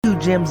Two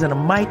Gems and a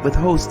Mic with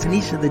hosts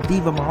Tanisha the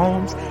Diva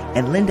Mahomes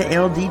and Linda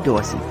L.D.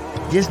 Dorsey.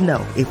 Just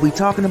know, if we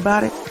talking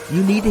about it,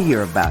 you need to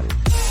hear about it.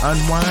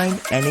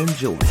 Unwind and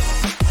enjoy.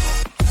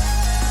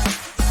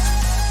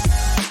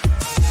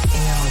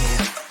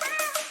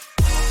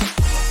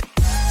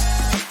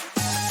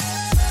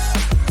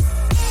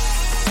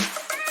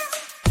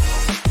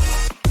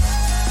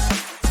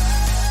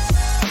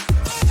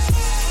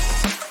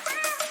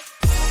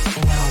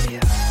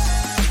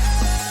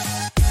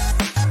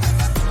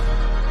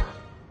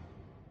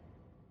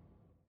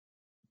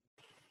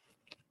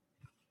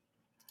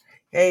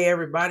 Hey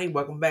everybody,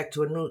 welcome back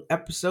to a new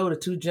episode of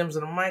Two Gems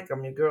and a Mic.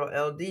 I'm your girl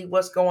LD.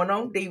 What's going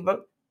on,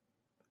 Diva?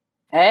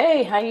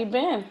 Hey, how you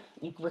been?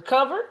 You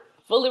recovered?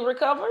 Fully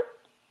recovered?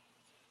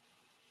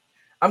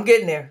 I'm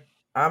getting there.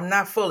 I'm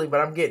not fully,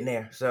 but I'm getting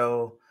there.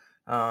 So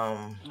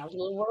I was a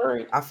little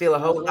worried. I feel a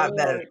whole lot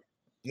better.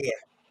 Yeah.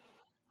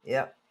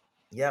 Yep.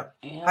 Yeah,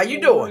 How you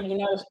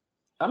doing?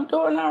 I'm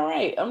doing all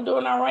right.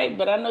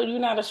 But I know you're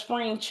not a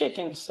spring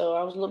chicken, so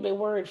I was a little bit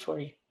worried for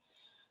you.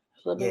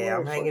 Yeah,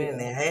 I'm hanging in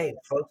there. Hey,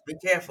 folks, be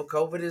careful.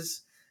 COVID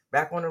is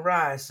back on the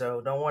rise, so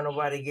don't want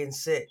nobody getting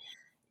sick.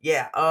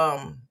 Yeah,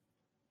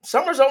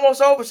 summer's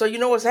almost over, so you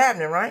know what's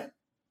happening, right?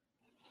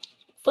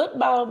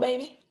 Football,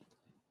 baby.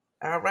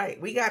 All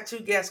right, we got two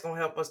guests gonna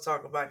help us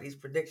talk about these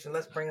predictions.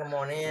 Let's bring them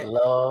on in.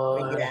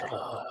 Lord. We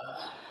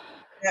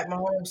got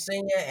Mahomes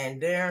Senior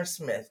and Darren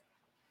Smith.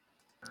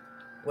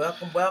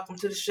 Welcome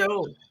to the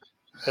show.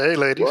 Hey,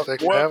 ladies,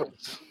 thanks for having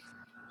us.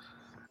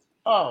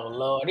 Oh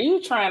Lord, are you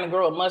trying to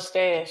grow a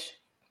mustache?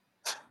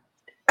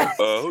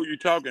 Who you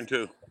talking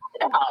to?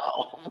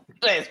 Oh,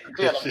 that's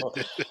pitiful.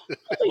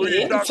 Who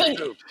you talking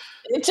to?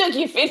 It took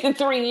you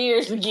 53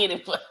 years to get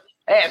it, but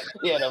that's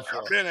pitiful.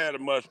 I've been had a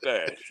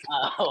mustache.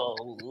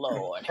 Oh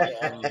Lord,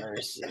 have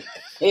mercy!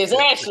 It's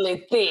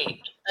actually thick.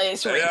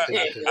 It's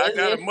ridiculous. I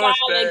got a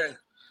mustache.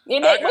 I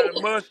got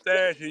a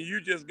mustache, and you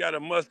just got a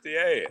musty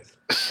ass.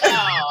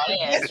 Oh,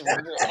 that's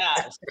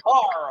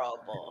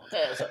horrible.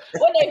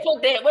 What they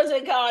put that? What's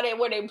it called? That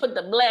where they put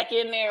the black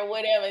in there, or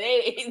whatever.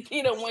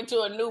 He done went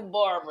to a new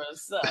barber or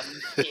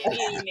something. Yeah,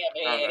 he ain't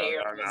never had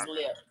hair on his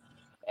lip.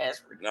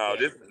 That's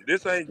ridiculous.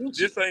 No,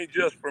 this ain't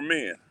just for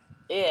men.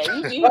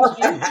 Yeah, you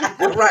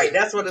right.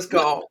 That's what it's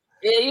called.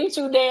 Yeah, you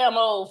too damn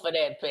old for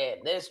that, Pat.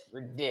 That's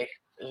ridiculous,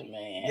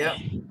 man. Yep.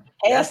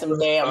 Have some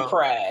damn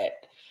pride.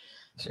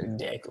 It's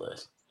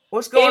ridiculous.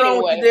 What's going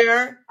on with you,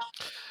 Darren?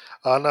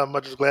 Not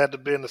much. Just glad to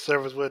be in the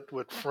service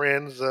with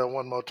friends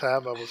one more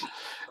time. I was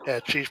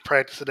at Chiefs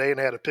practice today and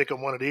had to pick up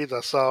one of these.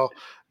 I saw,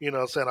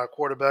 saying our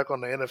quarterback on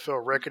the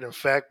NFL record and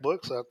fact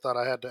book, so I thought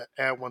I had to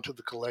add one to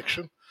the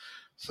collection.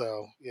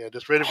 So yeah,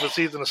 just ready for the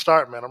season to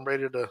start, man. I'm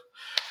ready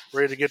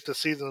to get the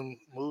season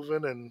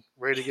moving and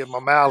ready to get my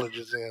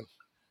mileages in.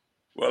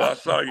 Well, I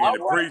saw you in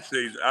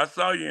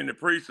the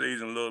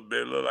preseason. A little bit.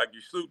 It looked like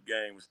your suit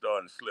game was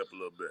starting to slip a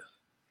little bit.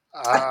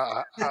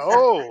 I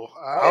don't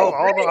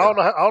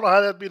know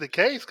how that'd be the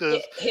case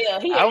because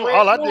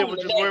all I did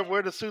was just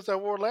wear the suits I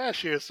wore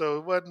last year, so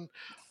it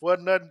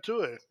wasn't nothing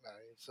to it.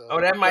 So,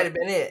 that might have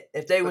been it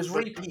if they was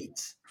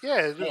repeats.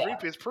 Yeah, it's just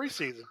repeats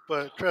preseason,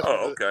 but trust me.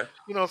 Okay.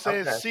 You know what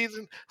I'm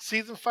saying?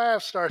 Season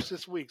 5 starts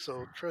this week,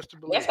 so trust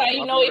and believe. That's how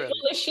you know he's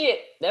full of shit.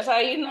 That's how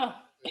you know.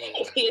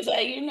 That's how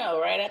you know,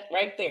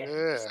 right there.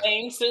 Yeah.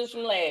 Same suits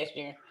from last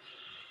year.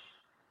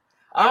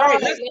 All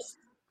right,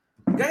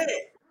 go ahead.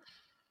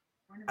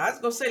 I was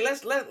gonna say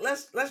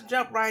let's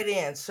jump right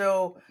in.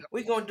 So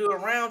we're gonna do a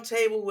round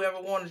table. Whoever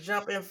want to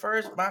jump in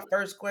first. My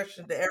first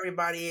question to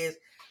everybody is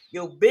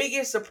your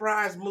biggest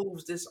surprise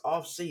moves this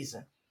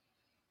offseason.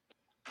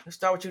 Let's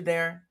start with you,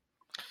 Darren.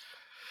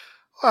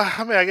 Well,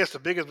 I mean, I guess the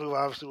biggest move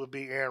obviously would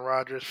be Aaron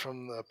Rodgers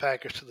from the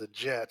Packers to the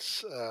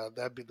Jets.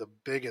 That'd be the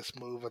biggest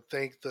move. I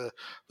think the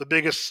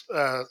biggest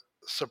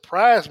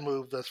surprise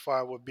move thus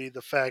far would be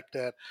the fact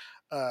that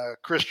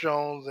Chris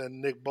Jones and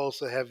Nick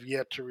Bosa have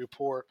yet to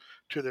report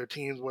to their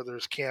teams, whether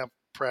it's camp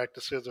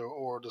practices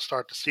or to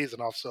start the season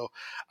off. So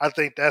I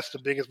think that's the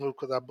biggest move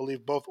because I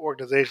believe both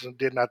organizations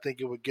did not think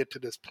it would get to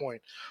this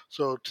point.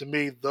 So to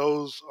me,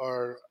 those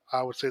are,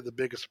 I would say, the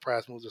biggest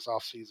surprise moves this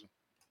offseason.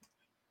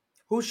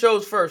 Who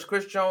shows first,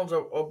 Chris Jones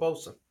or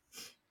Bosa?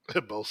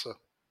 Bosa.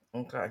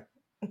 Okay.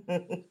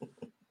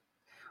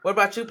 What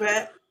about you,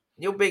 Pat?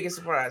 Your biggest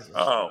surprises?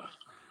 Oh,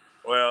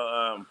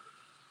 well,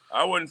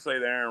 I wouldn't say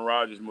the Aaron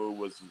Rodgers move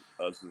was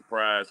a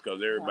surprise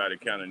because everybody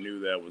kind of knew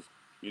that was,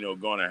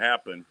 going to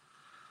happen.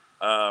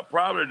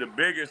 Probably the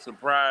biggest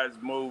surprise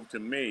move to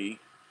me,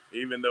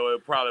 even though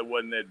it probably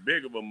wasn't that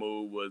big of a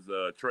move, was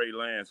Trey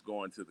Lance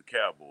going to the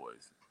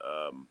Cowboys.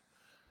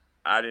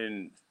 I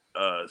didn't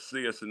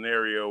see a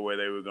scenario where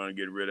they were going to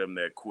get rid of him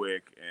that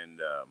quick, and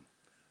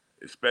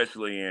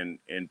especially in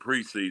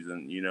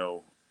preseason,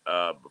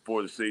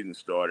 before the season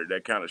started.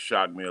 That kind of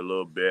shocked me a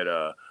little bit.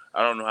 I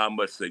don't know how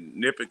much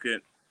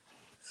significance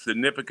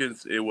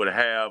it would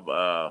have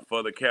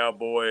for the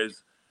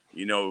Cowboys,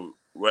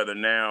 whether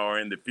now or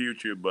in the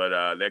future,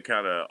 but that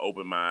kind of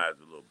opened my eyes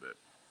a little bit.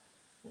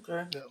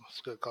 Okay. Yeah, that's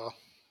a good call.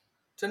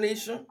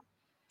 Tanisha?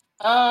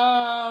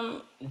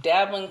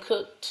 Dalvin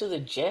Cook to the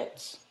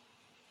Jets.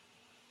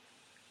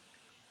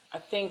 I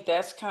think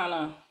that's kind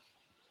of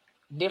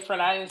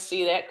different. I didn't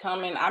see that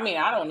coming. I mean,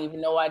 I don't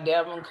even know why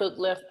Dalvin Cook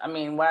left. I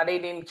mean, why they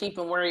didn't keep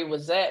him where he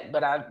was at,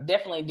 but I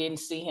definitely didn't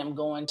see him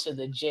going to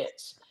the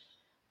Jets.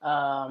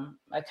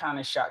 That kind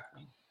of shocked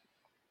me.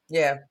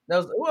 Yeah,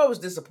 that was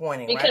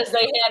disappointing, right? Because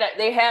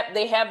they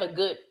have a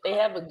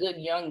good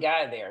young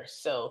guy there.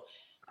 So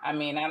I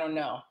mean, I don't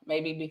know.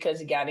 Maybe because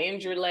he got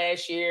injured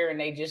last year and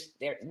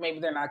maybe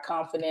they're not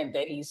confident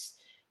that he's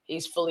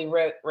fully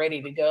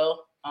ready to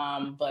go.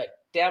 But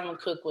Dalvin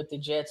Cook with the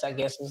Jets, I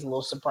guess, is a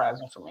little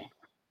surprising for me.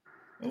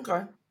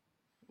 Okay.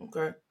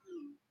 Okay.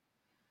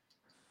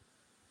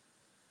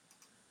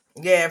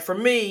 Yeah, for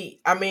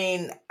me, I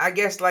mean, I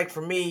guess like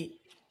for me,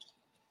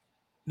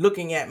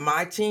 looking at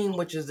my team,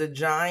 which is the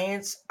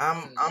Giants,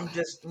 I'm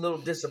just a little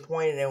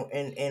disappointed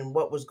in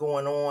what was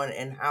going on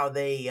and how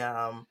they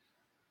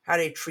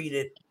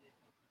treated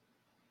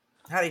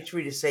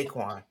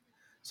Saquon.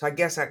 So I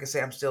guess I could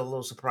say I'm still a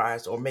little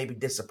surprised or maybe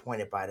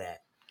disappointed by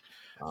that.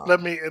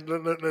 Let me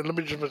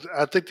just.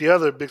 I think the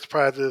other big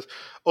surprise is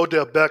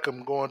Odell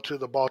Beckham going to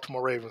the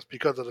Baltimore Ravens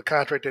because of the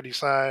contract that he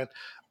signed.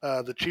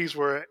 The Chiefs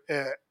were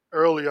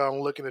early on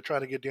looking at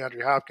trying to get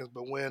DeAndre Hopkins,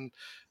 but when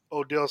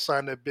Odell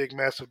signed that big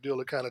massive deal,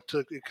 it kind of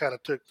took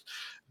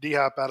D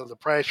Hop out of the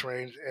price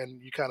range,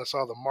 and you kind of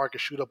saw the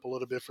market shoot up a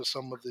little bit for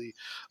some of the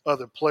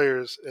other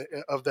players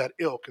of that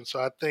ilk. And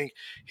so I think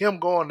him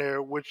going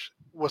there, which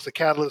was the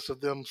catalyst of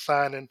them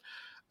signing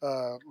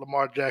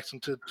Lamar Jackson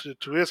to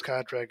his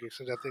contract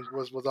extension, I think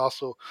was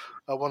also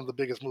one of the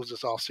biggest moves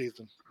this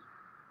offseason.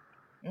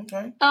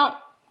 Okay.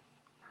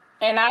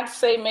 And I'd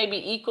say maybe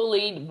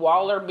equally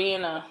Waller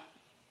being a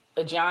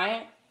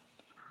Giant.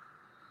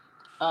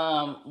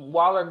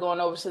 Waller going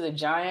over to the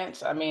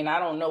Giants. I mean, I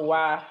don't know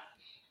why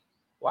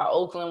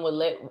Oakland would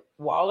let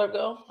Waller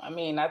go. I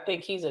mean, I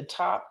think he's a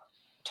top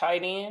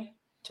tight end.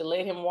 To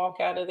let him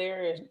walk out of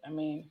there, I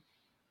mean,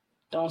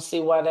 don't see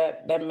why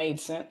that made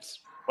sense.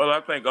 Well,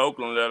 I think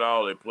Oakland let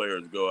all their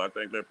players go. I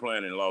think they're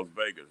playing in Las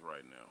Vegas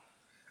right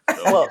now.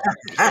 So, Well,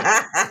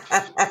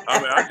 I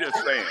mean, I'm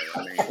just saying.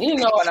 I mean, you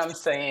know what I'm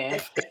saying.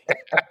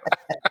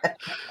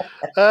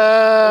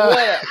 Uh,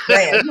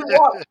 Man,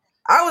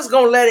 I was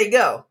gonna let it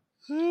go.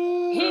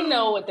 He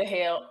know what the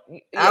hell.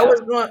 Yeah. I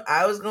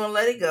was gonna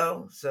let it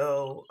go.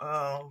 So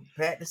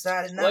Pat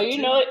decided not Well, to.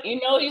 you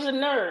know he's a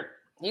nerd.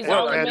 He's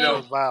Well, only Pat man.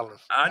 knows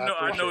violence. I know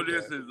appreciate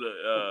this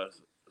that.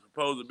 is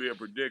supposed to be a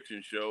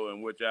prediction show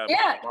in which Yeah.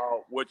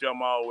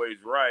 I'm always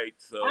right.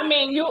 So I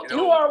mean, you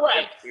are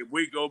right. If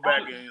we go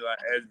back and like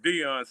as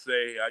Dion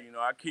say,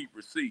 I keep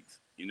receipts.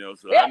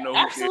 So Yeah, I know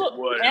who did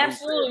what and who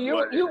absolutely. said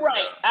what. You're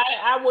right.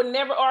 I would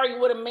never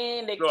argue with a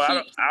man that So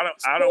keeps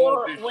I don't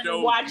want score this when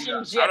show. watching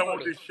I don't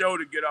want Jeopardy. this show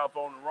to get off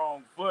on the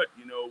wrong foot.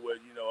 With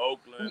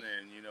Oakland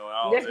and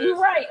all Yes, you're this.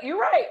 right. You're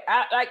right.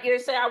 Like you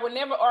say, I would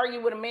never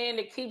argue with a man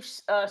that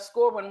keeps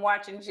score when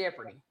watching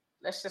Jeopardy.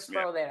 Let's just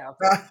throw that out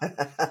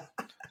there.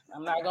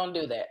 I'm not gonna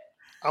do that.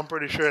 I'm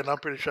pretty sure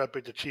I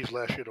picked the Chiefs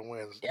last year to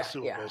win the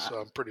Super Bowl, Yeah. so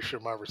I'm pretty sure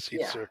my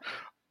receipts Yeah.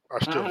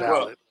 are still Mhm. Well,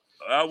 valid.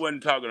 I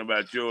wasn't talking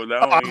about yours. I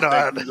Oh, don't even think no,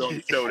 you was on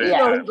the show You that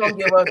know time. he's gonna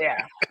give us.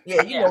 Yeah.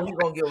 Yeah, you Yeah. know he's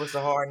gonna give us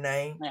a hard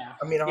name. Yeah.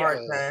 I mean a Yeah. hard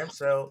time.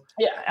 So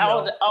Yeah.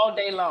 All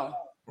day long.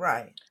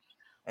 right.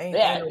 Ain't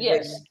no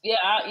Yes. biggie.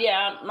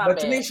 Yeah. My But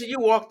bad. Tanisha,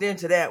 you walked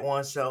into that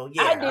one, so I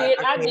yeah, did. I I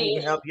can't did.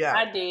 even help you out.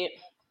 I did.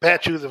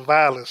 Pat choosing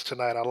violence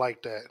tonight. I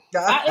like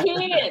that.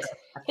 He is.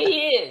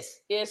 He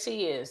is. Yes,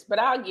 he is. But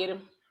I'll get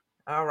him.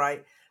 All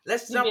right.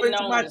 Let's He jump been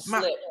into known to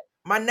slip.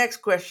 my next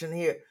question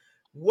here.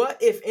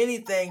 What, if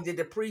anything, did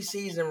the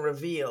preseason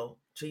reveal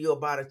to you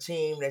about a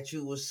team that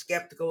you was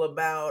skeptical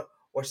about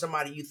or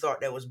somebody you thought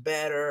that was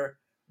better?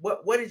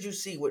 What did you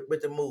see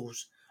with the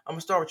moves? I'm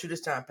gonna start with you this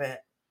time,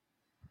 Pat.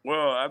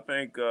 Well, I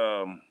think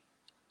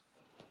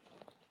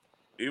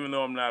even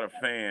though I'm not a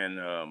fan,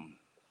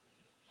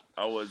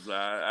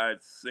 I'd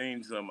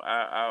seen some.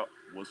 I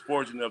was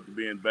fortunate enough to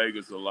be in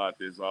Vegas a lot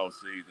this off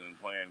season,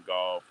 playing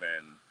golf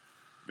and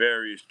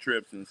various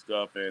trips and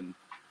stuff, and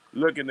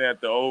looking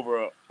at the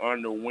over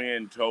under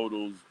win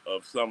totals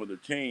of some of the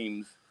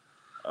teams.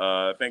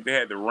 I think they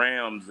had the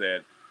Rams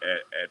at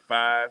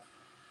five,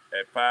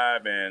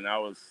 and I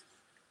was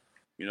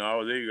eager. I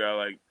was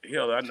like,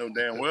 hell, I know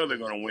damn well they're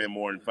going to win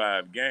more than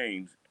 5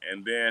 games.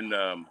 And then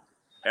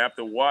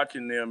after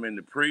watching them in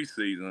the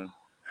preseason,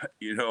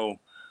 you know,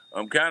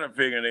 I'm kind of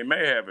figuring they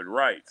may have it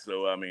right.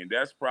 So I mean,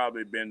 that's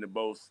probably been the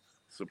most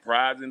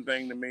surprising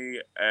thing to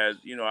me. As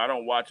I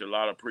don't watch a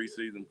lot of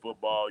preseason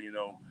football,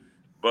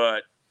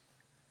 but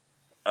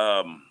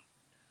um,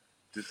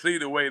 to see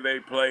the way they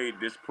played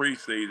this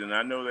preseason,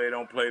 I know they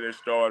don't play their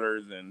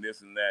starters and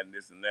this and that and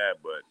this and that,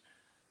 but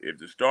if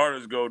the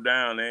starters go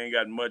down, they ain't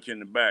got much in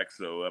the back.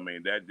 So I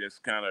mean, that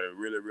just kind of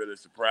really, really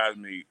surprised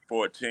me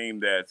for a team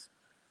that's,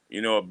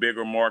 a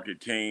bigger market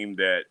team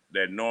that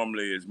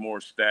normally is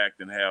more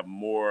stacked and have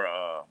more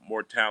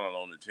talent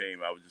on the team.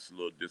 I was just a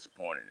little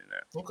disappointed in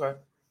that. Okay.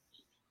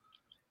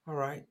 All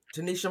right.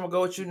 Tanisha, I'm gonna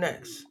go with you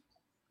next.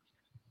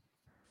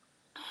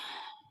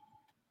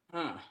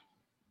 Hmm.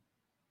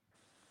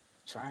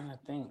 Trying to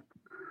think.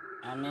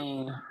 I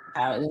mean,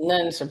 there's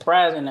nothing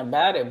surprising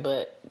about it,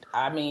 but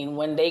I mean,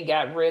 when they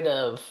got rid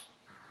of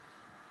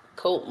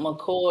Colt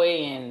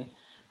McCoy and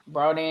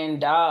brought in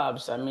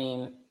Dobbs, I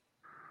mean,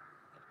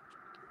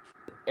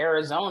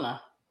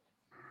 Arizona,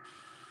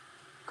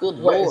 good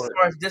What, as lord,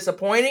 far as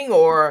disappointing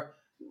or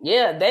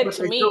yeah, that what to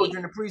they showed me,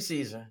 in the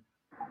preseason?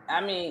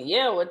 I mean,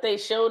 yeah, what they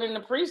showed in the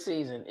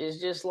preseason is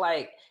just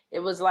like it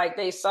was like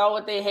they saw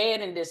what they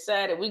had and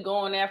decided we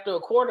going after a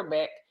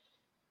quarterback.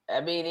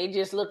 I mean, it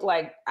just looked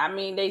like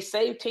they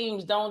say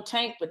teams don't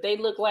tank, but they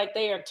look like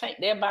they are tank.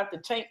 They're about to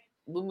tank.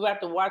 We're about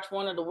to watch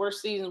one of the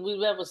worst seasons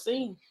we've ever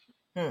seen.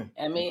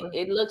 I mean, Okay.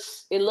 it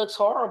looks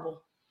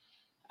horrible.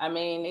 I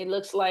mean, it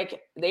looks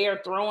like they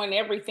are throwing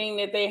everything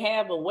that they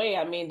have away.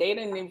 I mean, they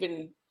didn't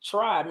even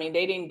try. I mean,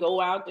 they didn't go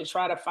out to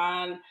try to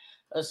find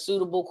a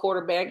suitable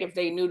quarterback if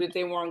they knew that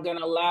they weren't going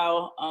to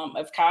allow.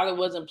 If Kyler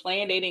wasn't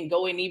playing, they didn't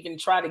go and even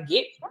try to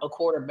get a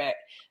quarterback.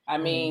 I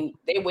mean,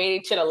 they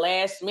waited to the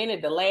last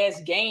minute, the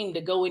last game,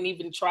 to go and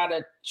even try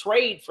to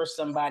trade for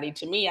somebody.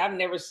 To me, I've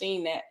never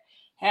seen that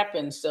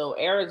happen. So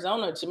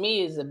Arizona, to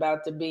me, is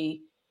about to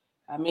be.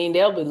 I mean,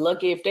 they'll be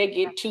lucky if they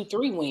get 2,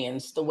 3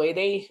 wins. The way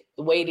they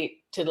waited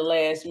to the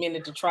last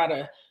minute to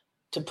try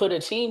to put a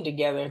team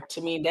together.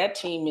 To me, that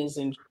team is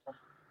in.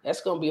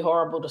 That's going to be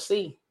horrible to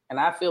see, and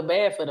I feel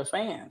bad for the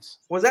fans.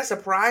 Was that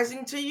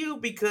surprising to you?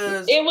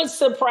 Because It was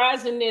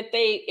surprising that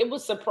they. It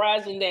was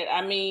surprising that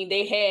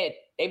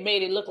they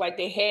made it look like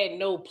they had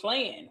no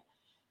plan.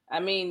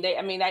 They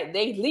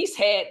at least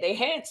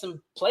had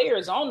some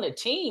players on the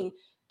team,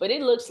 but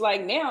it looks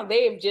like now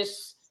they're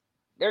just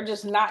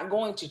not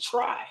going to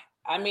try.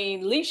 I mean,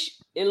 at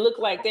least it looked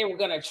like they were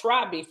going to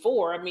try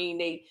before. I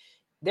mean,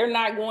 they're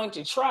not going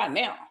to try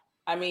now.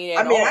 I mean,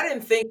 at I all.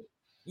 didn't think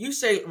you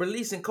say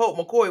releasing Colt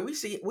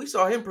McCoy. We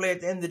saw him play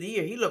at the end of the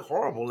year. He looked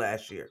horrible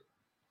last year.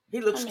 He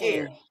looked I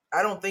scared. mean,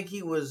 I don't think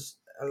he was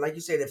like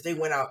you said. If they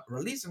went out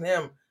releasing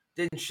him,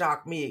 didn't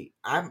shock me.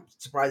 I'm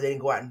surprised they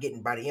didn't go out and get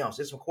anybody else.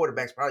 There's some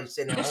quarterbacks probably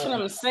sitting at that's what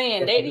home I'm saying.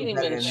 that They can do didn't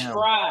better even than him.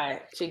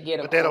 try to get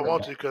a But they don't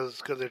want quarterback, to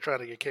because they're trying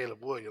to get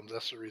Caleb Williams.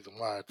 That's the reason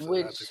why. I think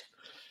which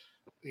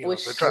they're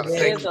which trying And to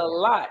tank says then a for him.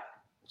 lot.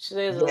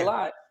 Says a yeah.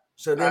 lot.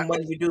 So I, then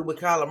what do you do with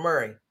Kyler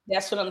Murray?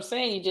 That's what I'm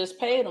saying. You just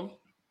paid them.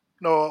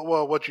 no,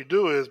 well, what you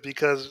do is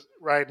because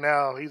right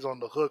now he's on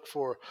the hook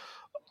for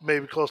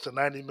maybe close to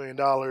 $90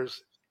 million.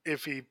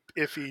 If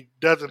he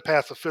doesn't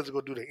pass a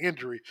physical due to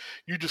injury,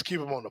 you just keep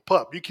him on the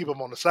pup. You keep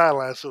him on the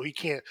sideline so he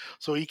can't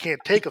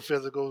take a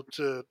physical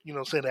to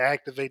say to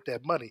activate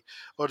that money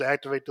or to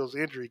activate those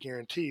injury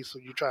guarantees. So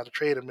you try to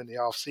trade him in the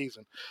off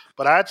season.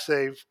 But I'd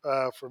say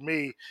for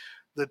me,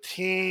 the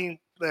team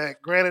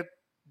that granted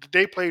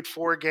they played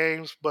 4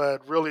 games,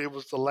 but really it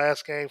was the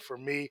last game for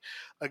me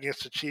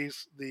against the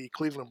Chiefs, the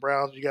Cleveland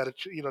Browns.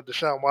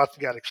 Deshaun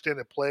Watson got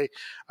extended play.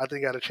 I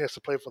think got a chance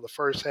to play for the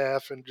first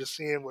half, and just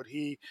seeing what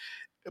he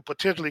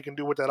potentially can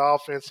do with that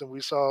offense. And we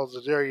saw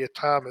Zadarius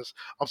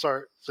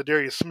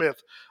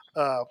Smith.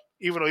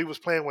 Even though he was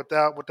playing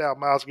without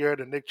Miles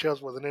Garrett and Nick Chubb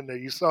wasn't in there,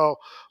 you saw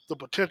the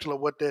potential of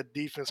what that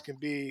defense can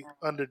be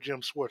under Jim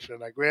Schwartz.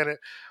 And I granted,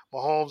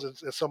 Mahomes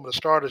and some of the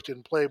starters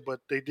didn't play, but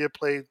they did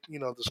play.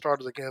 The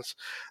starters against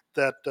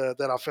that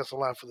offensive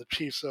line for the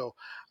Chiefs. So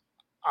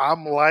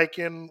I'm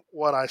liking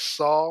what I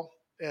saw,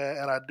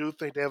 and I do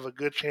think they have a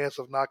good chance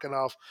of knocking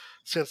off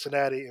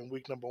Cincinnati in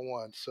week number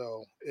 1.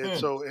 So Hmm.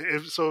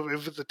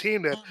 if it's a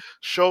team that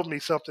showed me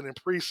something in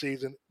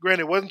preseason,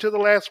 granted it wasn't until the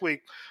last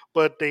week,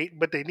 but they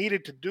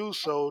needed to do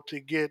so to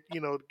get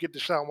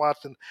Deshaun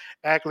Watson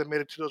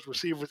acclimated to those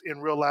receivers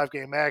in real live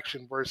game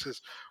action versus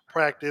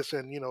practice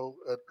and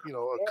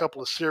a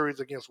couple of series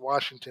against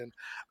Washington.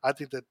 I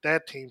think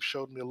that team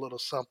showed me a little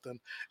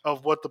something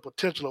of what the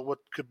potential of what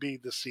could be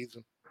this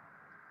season.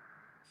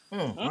 I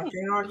Mm,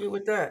 can't argue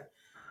with that.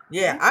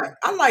 Yeah, okay.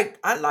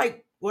 I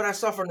like what I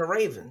saw from the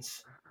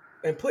Ravens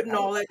and putting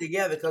all that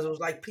together because it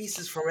was like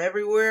pieces from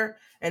everywhere,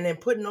 and then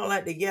putting all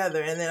that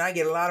together, and then I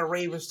get a lot of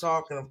Ravens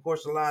talk, and of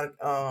course a lot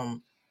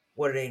of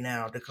what are they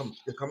now?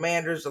 The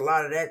Commanders, a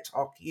lot of that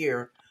talk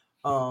here.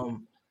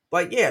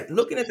 But yeah,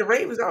 looking at the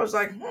Ravens, I was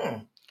like,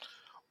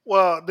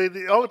 Well,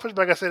 the only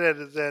pushback I say that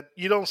is that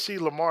you don't see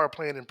Lamar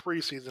playing in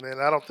preseason, and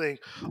I don't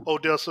think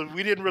Odell. So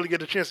we didn't really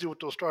get a chance to see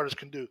what those starters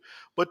can do.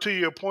 But to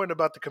your point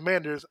about the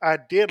Commanders, I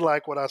did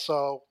like what I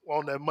saw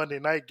on that Monday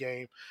night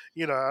game.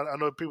 I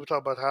know people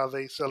talk about how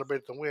they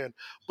celebrated the win,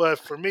 but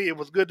for me, it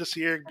was good to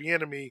see Eric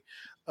Bieniemy.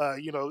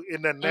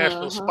 In that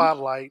national Mm-hmm.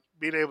 spotlight,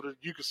 being able to,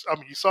 you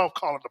saw him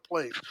calling the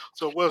plays,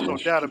 so there was no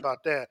doubt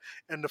about that.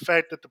 And the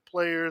fact that the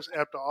players,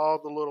 after all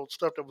the little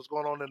stuff that was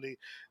going on in the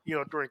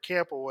during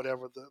camp or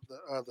whatever,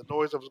 the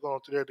noise that was going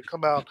on to there to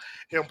come out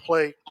and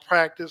play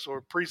practice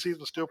or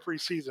preseason, still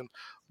preseason,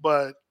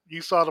 but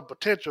you saw the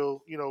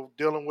potential,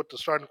 dealing with the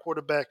starting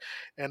quarterback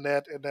and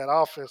that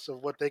offense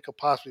of what they could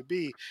possibly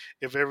be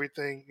if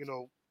everything,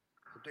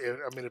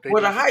 if they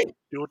well, the just hype,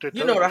 do what they're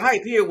you know, told. the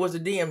hype here was the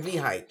DMV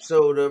hype.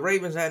 So the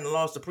Ravens hadn't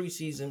lost a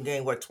preseason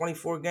game,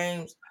 24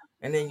 games,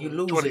 and then you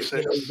lose it. You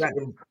 26. got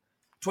them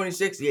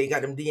 26. Yeah, you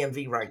got them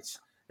DMV rights.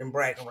 than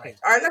bragging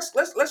rights. All right,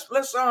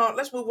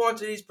 let's move on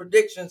to these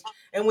predictions.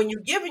 And when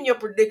you're giving your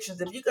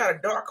predictions, if you got a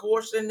dark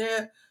horse in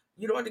there,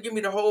 you don't have to give me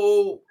the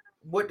whole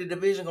what the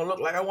division gonna look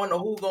like. I want to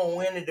know who's gonna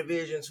win the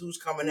divisions, who's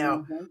coming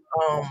out.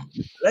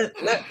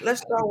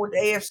 Let's start with the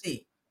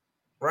AFC,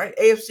 right?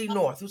 AFC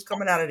North, who's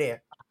coming out of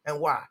there and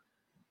why?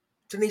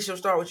 Tinesha, we'll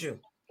start with you.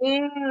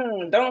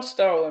 Don't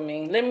start with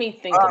me. Let me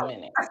think a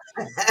minute.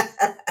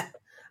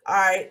 All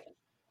right.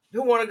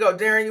 Who want to go?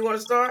 Darren, you want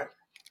to start?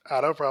 I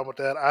have no problem with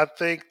that. I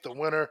think the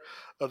winner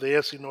of the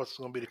AFC North is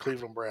going to be the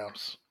Cleveland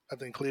Browns. I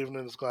think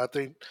Cleveland is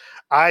going.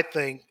 I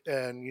think,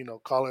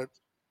 and call it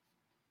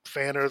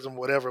fanism,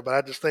 whatever. But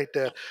I just think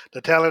that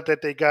the talent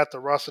that they got, the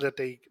roster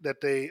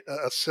that they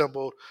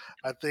assembled,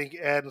 I think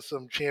adding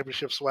some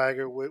championship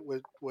swagger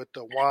with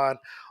the Juan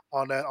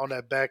on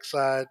that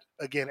backside.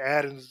 Again,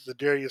 adding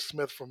Zadarius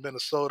Smith from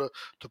Minnesota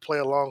to play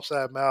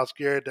alongside Myles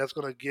Garrett. That's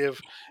going to give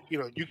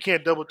you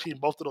can't double team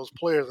both of those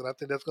players, and I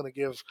think that's going to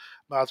give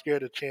Myles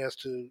Garrett a chance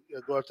to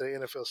go up to the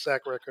NFL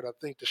sack record. I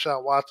think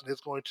Deshaun Watson is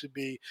going to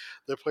be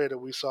the player that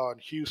we saw in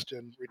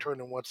Houston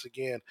returning once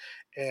again.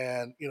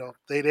 And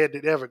they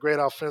have a great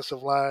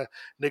offensive line.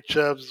 Nick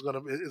Chubb is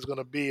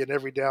gonna be an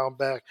every down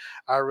back.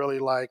 I really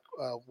like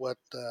what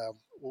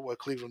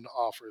Cleveland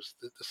offers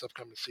this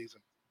upcoming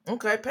season.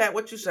 Okay, Pat,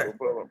 what you say?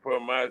 For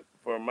my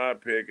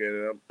pick,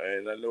 and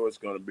I know it's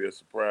going to be a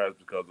surprise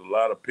because a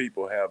lot of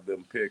people have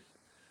them picked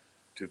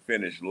to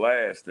finish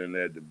last in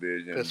that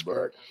division.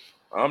 Pittsburgh.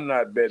 But I'm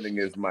not betting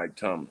against Mike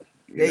Tomlin.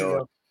 There you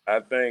go. I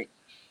think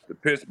the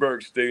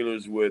Pittsburgh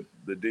Steelers, with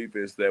the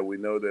defense that we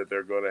know that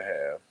they're going to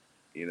have,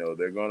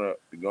 they're gonna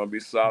be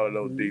solid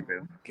on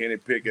defense. Kenny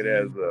Pickett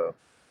has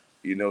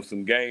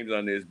some games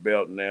on his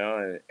belt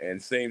now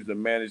and seems to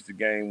manage the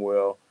game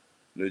well.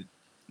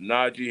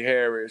 Najee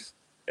Harris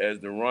as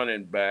the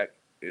running back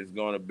is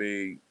going to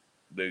be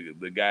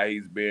the guy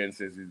he's been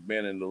since he's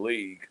been in the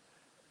league.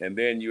 And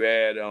then you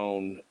add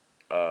on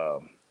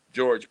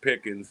George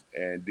Pickens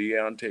and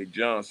Deontay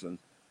Johnson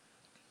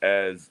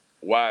as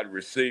wide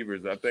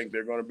receivers. I think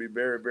they're going to be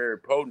very, very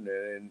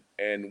potent.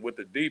 And with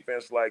a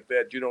defense like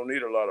that, you don't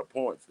need a lot of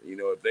points.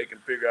 If they can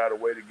figure out a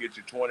way to get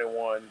you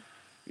 21,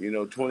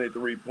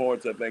 23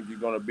 points, I think you're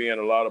going to be in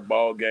a lot of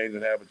ball games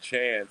and have a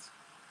chance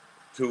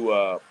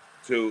to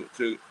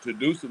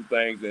do some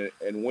things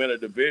and win a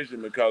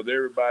division, because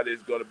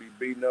everybody's going to be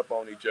beating up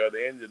on each other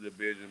in the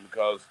division,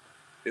 because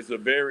it's a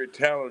very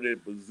talented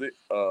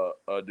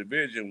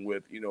division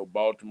with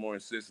Baltimore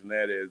and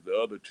Cincinnati as the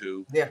other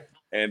two. Yeah.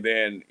 And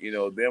then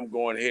them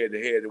going head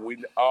to head, and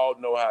we all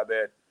know how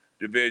that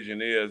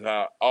division is,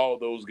 how all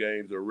those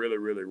games are really,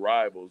 really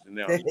rivals. And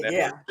now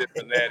Yeah.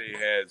 Cincinnati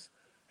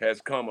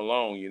has come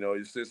along.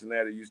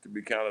 Cincinnati used to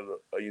be kind of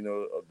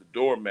the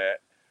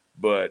doormat,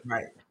 but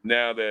Right.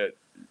 now that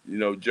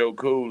Joe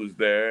Cool is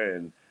there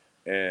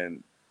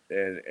and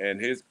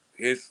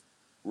his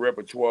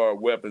repertoire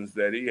of weapons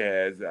that he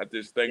has, I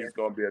just think it's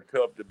going to be a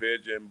tough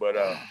division. But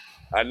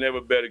I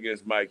never bet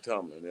against Mike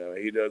Tomlin.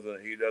 He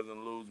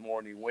doesn't lose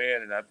more than he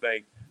wins, and I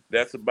think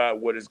that's about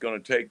what it's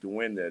going to take to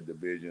win that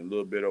division, a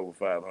little bit over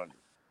 500.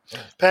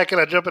 Pat, can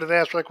I jump in and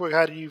ask right quick?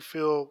 How do you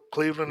feel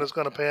Cleveland is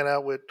going to pan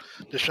out with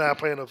Deshaun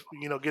playing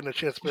getting a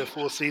chance to play a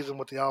full season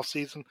with the off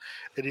season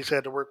that he's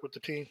had to work with the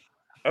team?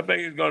 I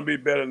think he's going to be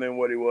better than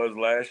what he was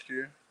last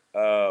year.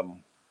 I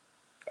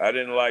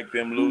didn't like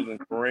them losing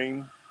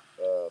Kareem.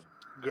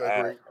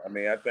 I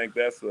think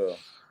that's a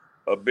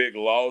big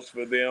loss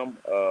for them.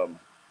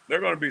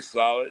 They're going to be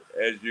solid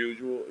as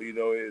usual.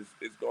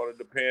 It's going to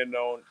depend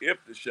on if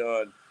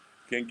Deshaun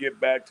can get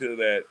back to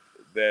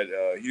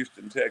that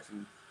Houston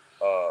Texans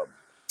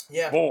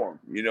form.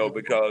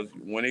 Because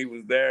when he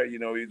was there,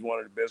 he's one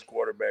of the best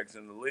quarterbacks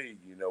in the league.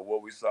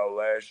 What we saw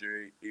last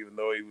year, even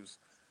though he was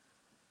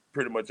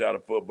pretty much out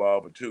of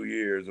football for 2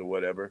 years or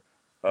whatever,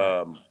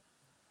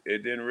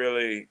 it didn't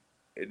really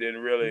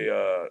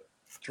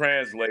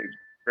translate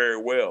very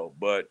well.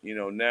 But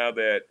now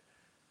that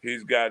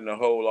he's gotten a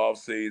whole off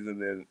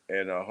season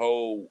and a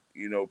whole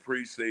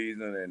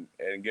preseason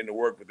and getting to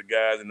work with the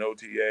guys in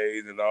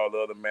OTAs and all the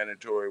other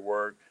mandatory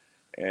work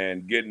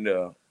and getting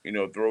to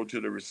throw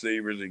to the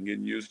receivers and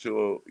getting used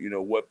to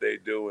what they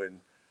do, and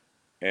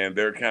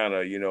they're kind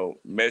of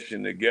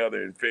meshing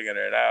together and figuring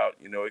it out.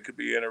 It could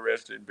be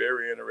interesting,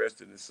 very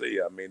interesting to see.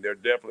 I mean, they're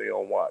definitely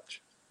on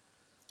watch.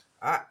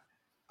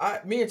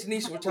 Me and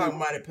Tinesha were talking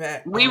about it,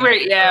 Pat. We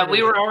agree. I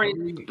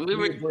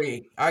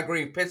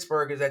agree.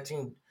 Pittsburgh is that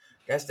team.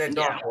 That's that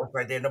dark horse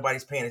right there.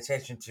 Nobody's paying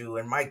attention to.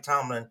 And Mike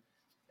Tomlin,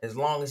 as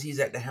long as he's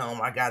at the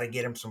helm, I got to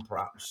get him some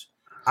props.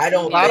 I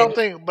don't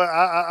think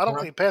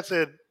Pat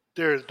said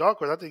there's dark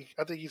horse.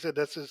 I think he said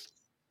that's his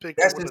pick.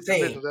 That's his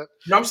team.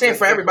 No, I'm saying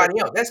for everybody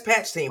else. That's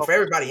Pat's team. For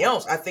everybody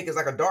else, I think it's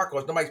like a dark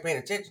horse. Nobody's paying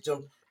attention to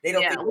them. They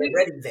don't think they're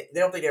ready. They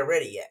don't think they're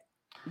ready yet.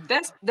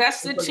 That's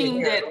the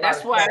team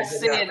that's why I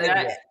said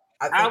that.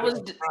 I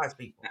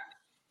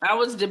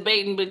was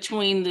debating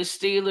between the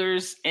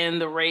Steelers and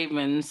the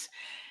Ravens,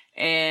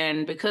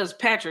 And because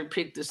Patrick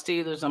picked the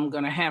Steelers, I'm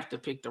going to have to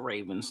pick the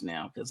Ravens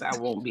now because I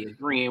won't be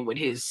agreeing with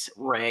his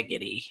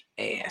raggedy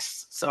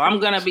ass. So I'm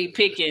going to be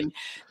picking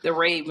the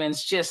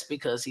Ravens just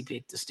because he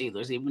picked the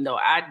Steelers, even though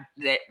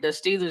the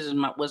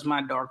Steelers was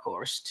my dark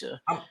horse to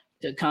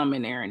come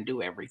in there and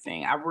do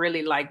everything. I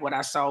really like what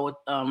I saw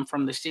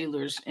from the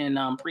Steelers in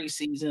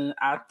preseason.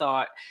 I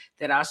thought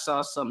that I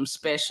saw something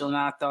special, and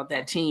I thought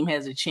that team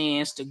has a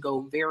chance to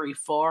go very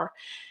far.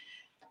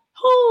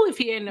 If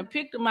he hadn't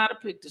picked them, I'd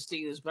have picked the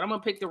Steelers. But I'm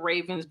gonna pick the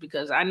Ravens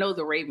because I know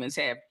the Ravens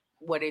have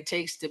what it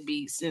takes to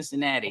beat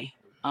Cincinnati.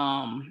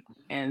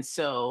 And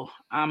so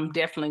I'm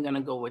definitely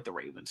gonna go with the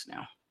Ravens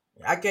now.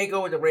 I can't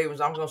go with the Ravens.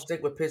 I'm going to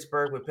stick with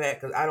Pittsburgh with Pat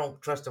because I don't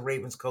trust the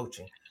Ravens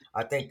coaching.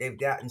 I think they've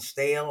gotten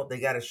stale. They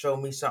got to show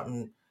me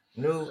something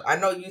new. I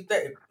know you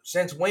think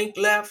since Wink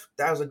left,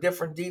 that was a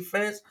different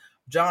defense.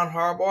 John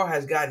Harbaugh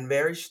has gotten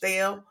very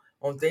stale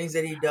on things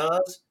that he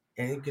does,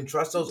 and you can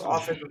trust those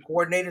offensive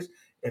coordinators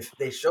if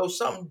they show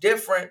something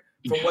different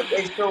from what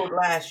they showed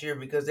last year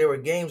because there were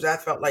games I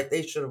felt like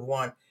they should have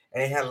won,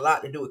 and it had a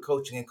lot to do with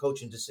coaching and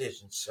coaching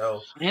decisions.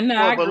 So, and Well,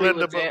 I agree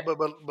with that.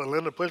 But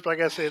Linda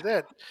pushback. I say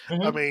that. I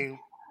mhm. mean,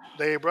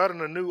 they brought in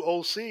a new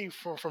OC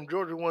from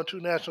Georgia, won 2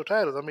 national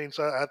titles. I mean,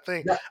 so I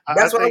think I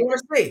That's what I think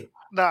want to see.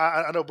 no,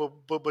 I know,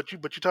 but you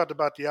talked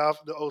about the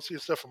OC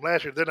stuff from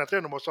last year. They're not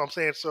there no more. So I'm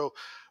saying, so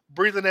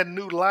breathing that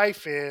new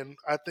life in,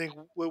 I think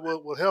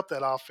will help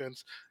that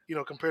offense.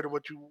 Compared to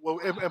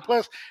what and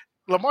plus.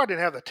 Lamar didn't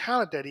have the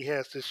talent that he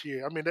has this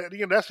year. I mean,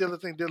 that's the other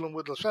thing dealing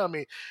with LaShawn. I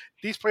mean,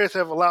 these players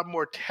have a lot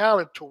more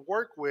talent to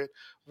work with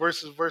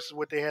versus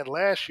what they had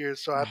last year.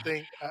 So I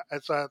think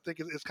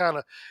it's kind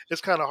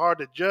of hard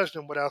to judge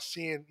them without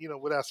seeing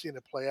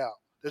it play out.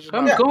 This is my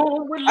I'm Yeah, opinion.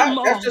 going with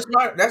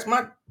Lamar. that's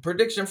my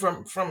prediction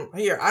from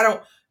here. I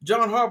don't.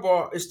 John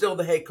Harbaugh is still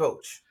the head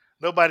coach,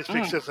 Nobody's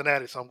picked Mm.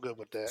 Cincinnati, so I'm good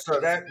with that. so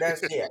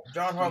that's yeah.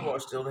 John Harbaugh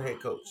is still the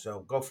head coach. So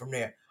go from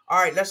there. All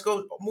right, let's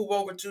go move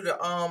over to the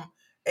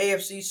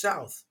AFC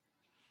South.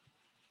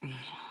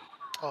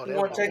 Oh, Who that was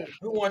want my to take? division.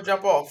 Who want to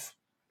jump off?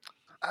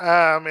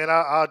 I mean,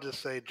 I'll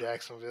just say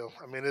Jacksonville.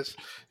 I mean, it's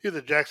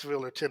either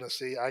Jacksonville or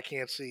Tennessee. I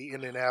can't see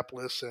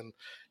Indianapolis and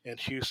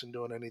Houston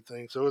doing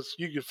anything. So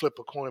you could flip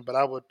a coin, but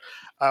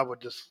I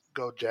would just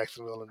go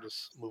Jacksonville and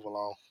just move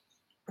along.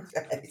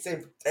 He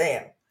said,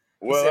 "Damn." He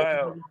Well, said,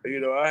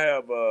 I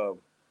have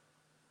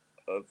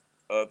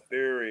a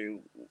theory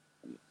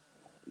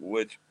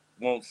which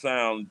won't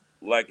sound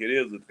like it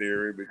is a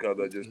theory because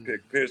I just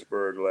picked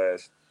Pittsburgh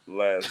last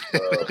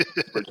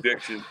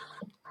prediction.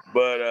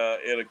 But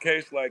in a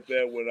case like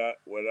that,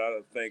 when I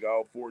think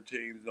all 4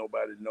 teams,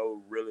 nobody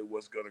knows really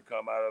what's going to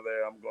come out of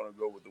there, I'm going to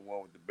go with the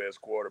one with the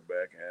best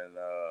quarterback. And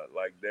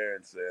like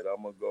Darren said,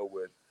 I'm going to go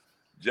with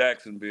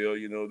Jacksonville.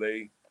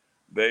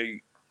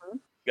 They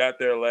got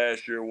there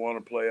last year, won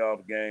a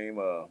playoff game,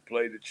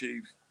 played the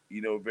Chiefs,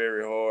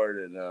 very hard,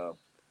 and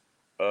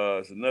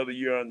it's another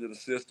year under the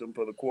system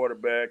for the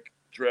quarterback,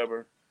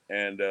 Trevor.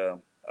 And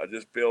I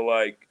just feel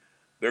like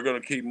they're going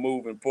to keep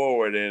moving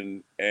forward,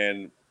 and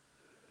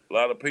a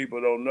lot of people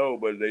don't know,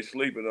 but they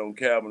sleeping on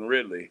Calvin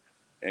Ridley,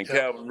 and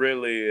Calvin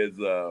Ridley is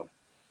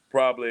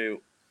probably,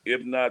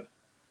 if not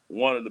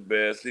one of the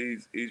best,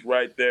 he's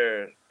right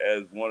there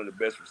as one of the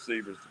best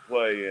receivers to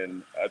play.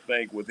 And I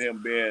think with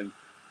him being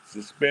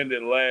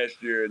suspended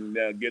last year and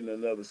now getting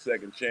another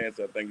second chance,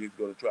 I think he's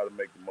going to try to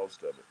make the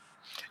most of it.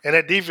 And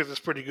that defense is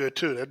pretty good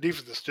too. That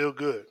defense is still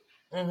good.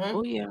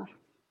 Oh yeah.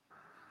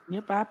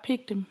 Yep, I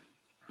picked him.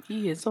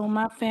 He is on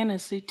my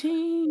fantasy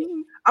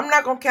team. I'm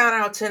not gonna count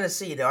out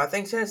Tennessee though. I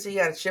think Tennessee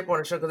got a chip on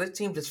the shoulder because this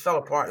team just fell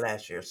apart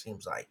last year. It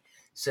seems like.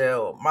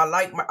 So I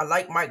like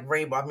Mike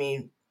Vrabel. I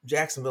mean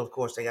Jacksonville, of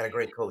course, they got a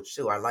great coach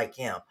too. I like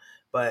him,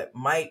 but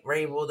Mike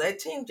Vrabel, that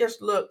team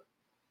just looked.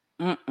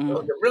 Mm-mm.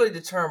 They're really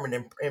determined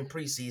in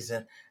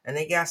preseason, and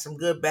they got some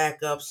good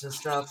backups and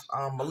stuff.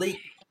 Malik,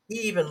 he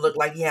even looked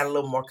like he had a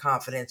little more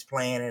confidence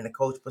playing, and the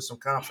coach put some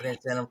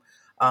confidence in him.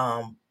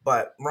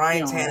 But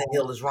Ryan Yeah.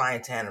 Tannehill is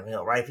Ryan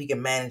Tannehill, right? If he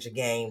can manage a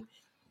game,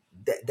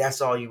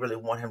 that's all you really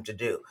want him to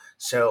do.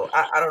 So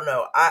I don't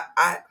know.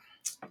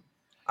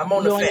 I'm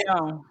on the You on fence. your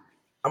own.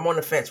 I'm on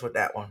the fence with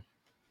that one.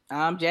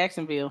 I'm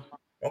Jacksonville.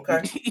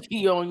 Okay.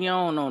 You on your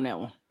own on that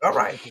one. All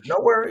right. No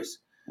worries.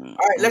 All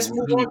right. Let's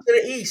move on Mm-mm.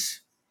 to the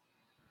East.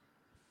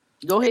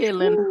 Go ahead,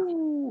 Linda.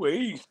 Ooh,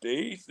 the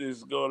East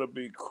is going to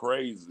be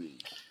crazy.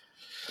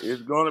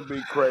 It's going to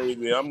be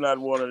crazy. I'm not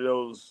one of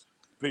those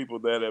people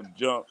that have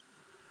jumped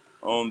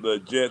on the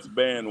Jets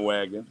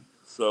bandwagon.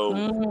 So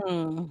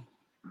Mm.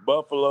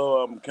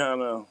 Buffalo, I'm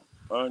kind of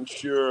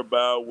unsure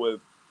about with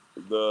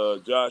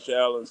the Josh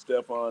Allen,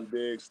 Stephon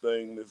Diggs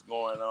thing that's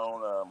going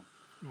on.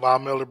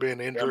 Von Miller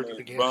being I injured mean,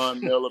 again. Von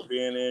Miller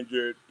being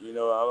injured. I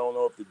don't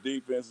know if the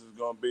defense is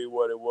going to be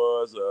what it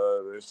was.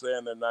 They're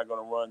saying they're not going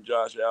to run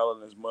Josh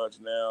Allen as much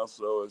now,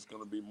 so it's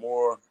going to be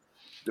more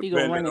He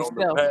gonna run dependent on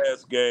the himself.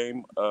 pass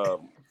game.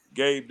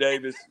 Gabe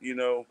Davis,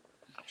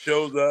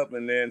 shows up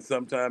and then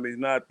sometimes he's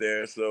not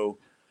there. So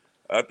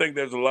I think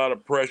there's a lot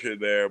of pressure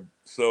there.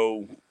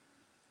 So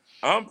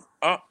I'm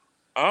I'm,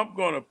 I'm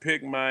going to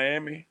pick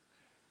Miami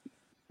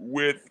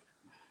with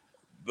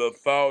the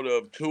thought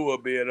of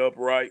Tua being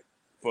upright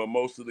for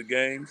most of the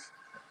games,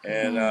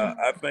 and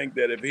I think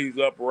that if he's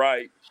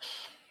upright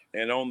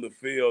and on the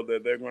field,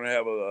 that they're going to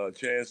have a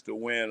chance to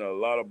win a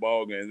lot of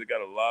ball games. They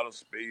got a lot of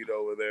speed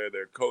over there.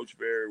 They're coached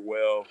very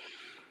well.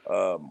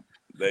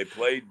 They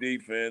play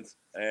defense,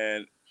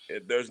 and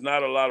there's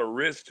not a lot of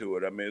risk to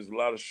it. I mean, there's a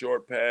lot of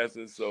short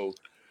passes, so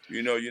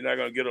you're not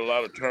going to get a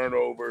lot of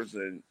turnovers.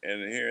 And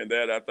hearing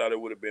that, I thought it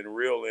would have been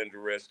real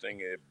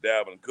interesting if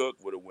Dalvin Cook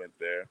would have went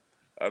there.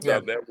 I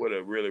thought that would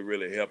have really,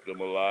 really helped him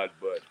a lot.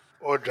 But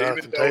or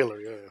Jonathan Taylor,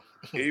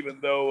 even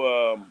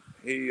though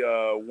he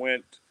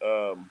went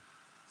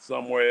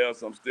somewhere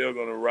else, I'm still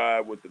going to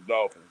ride with the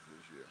Dolphins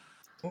this year.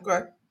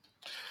 Okay.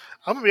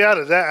 I'm gonna be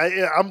honest.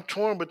 I'm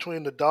torn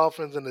between the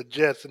Dolphins and the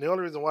Jets, and the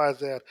only reason why is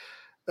that,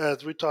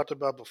 as we talked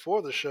about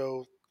before the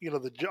show,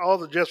 all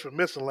the Jets were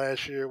missing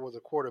last year was a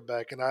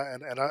quarterback, and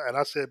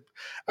I said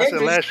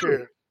last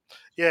year,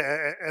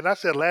 and I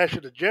said last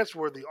year the Jets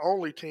were the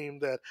only team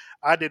that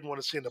I didn't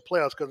want to see in the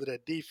playoffs because of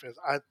that defense.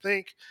 I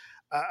think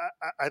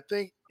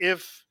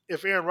if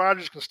Aaron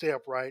Rodgers can stay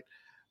upright,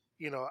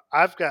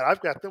 I've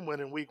got them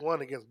winning week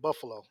 1 against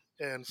Buffalo,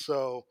 and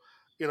so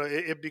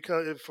it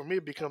becomes for me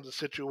it becomes a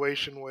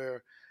situation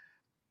where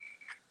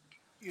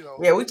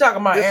we talking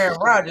about Aaron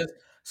Rodgers.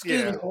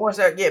 Excuse me Yeah. for one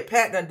second. Yeah,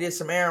 Pat done did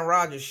some Aaron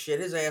Rodgers shit.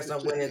 His ass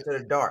done went into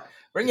the dark.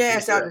 Bring your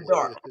ass out the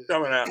dark. I'm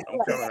coming out.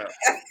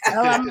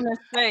 Oh, I'm gonna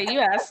say you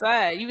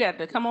outside. You got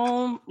to come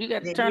on. You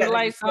got to turn the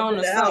lights on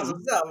or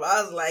something.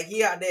 I was like,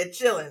 he out there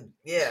chilling.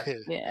 Yeah.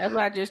 Yeah, that's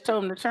why I just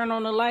told him to turn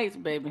on the lights,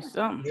 baby.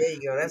 Something. There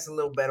you go. That's a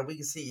little better. We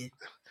can see you.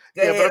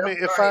 Go Yeah, ahead. but I mean,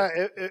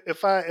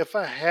 if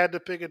I had to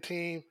pick a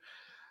team,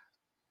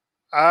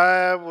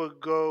 I would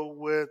go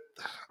with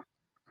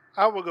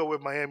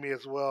Miami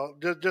as well,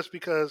 just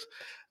because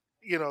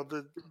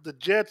the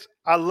Jets.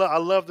 I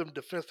love them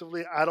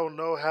defensively. I don't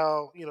know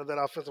how that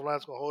offensive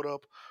line's going to hold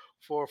up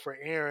for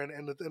Aaron.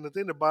 And the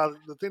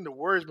thing that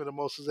worries me the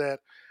most is that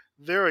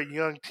they're a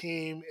young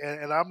team,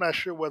 and I'm not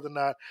sure whether or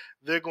not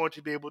they're going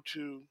to be able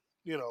to.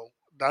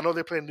 I know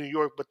they play in New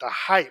York, but the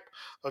hype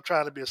of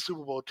trying to be a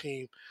Super Bowl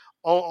team.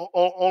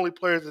 Only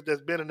players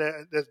that's been in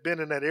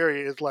that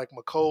area is like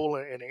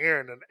McCole and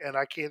Aaron, and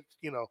I can't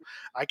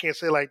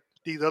say like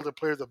these other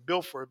players are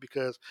built for it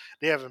because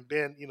they haven't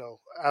been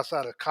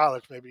outside of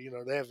college. Maybe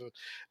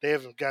they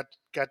haven't got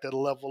that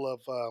level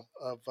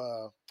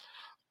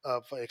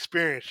of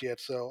experience yet.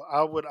 So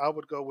I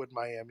would go with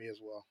Miami as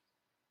well.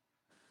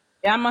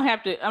 Yeah,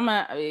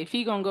 if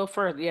he gonna go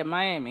first, yeah,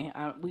 Miami.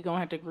 We gonna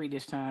have to agree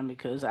this time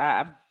because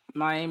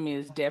Miami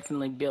is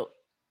definitely built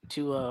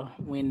to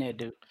win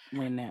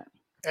that.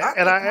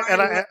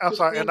 I'm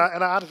sorry, and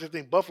I honestly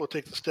think Buffalo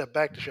takes a step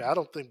back this year. I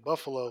don't think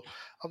Buffalo,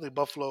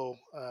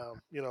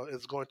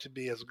 is going to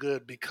be as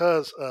good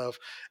because of,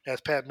 as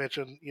Pat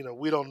mentioned,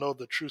 we don't know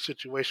the true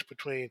situation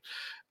between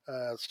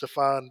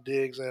Stephon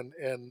Diggs and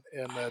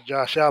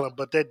Josh Allen,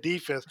 but that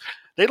defense,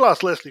 they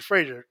lost Leslie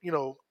Frazier.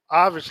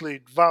 Obviously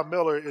Von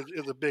Miller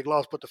is a big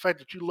loss, but the fact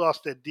that you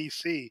lost that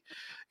DC,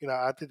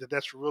 I think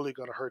that's really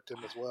going to hurt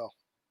them as well.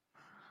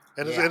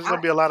 And there's going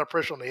to be a lot of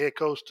pressure on the head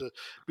coach to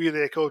be the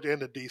head coach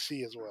and the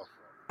DC as well.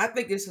 I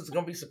think this is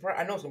going to be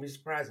surprising. I know it's going to be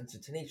surprising to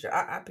Tinesha.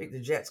 I picked the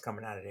Jets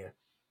coming out of there.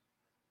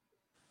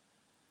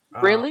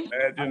 Really?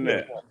 Imagine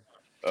that.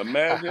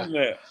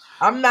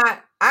 I'm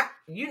not. I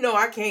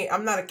can't.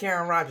 I'm not a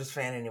Aaron Rodgers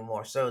fan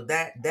anymore. So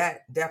that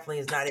definitely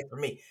is not it for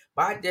me.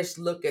 But I just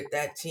look at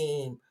that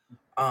team,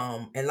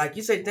 and like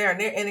you said, Darren,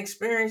 they're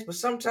inexperienced. But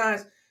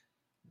sometimes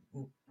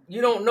you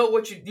don't know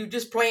what you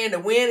just playing to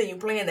win and you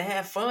playing to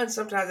have fun.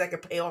 Sometimes that can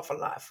pay off a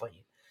lot for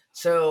you.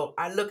 So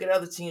I look at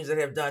other teams that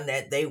have done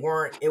that. They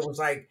weren't. It was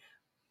like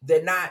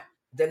they're not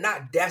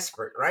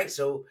desperate, right?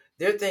 So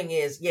their thing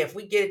is, if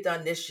we get it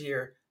done this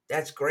year,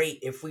 that's great.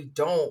 If we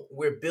don't,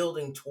 we're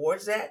building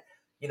towards that.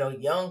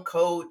 Young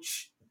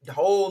coach, the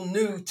whole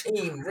new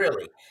team,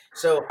 really.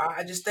 So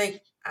I just think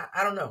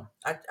I don't know.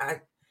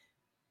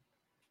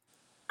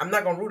 I'm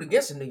not gonna root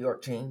against the New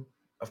York team,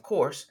 of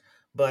course,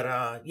 but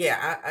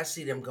I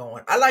see them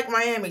going. I like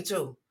Miami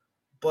too,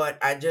 but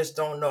I just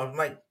don't know. I'm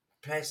like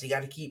Patsy,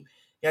 got to keep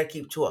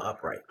Tua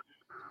upright.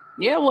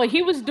 Yeah, well,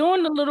 he was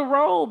doing the little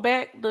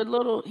rollback,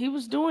 he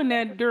was doing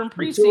that during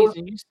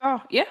preseason. You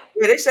saw, yeah.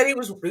 Yeah, they said he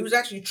was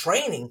actually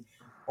training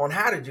on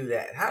how to do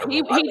that. How to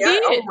He roll. did. I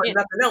don't want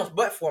nothing else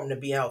but for him to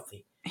be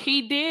healthy.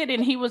 He did,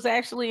 and he was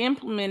actually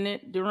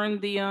implemented during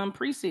the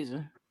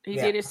preseason. He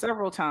did it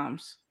several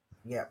times.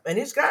 Yeah, and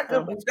he's got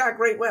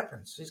great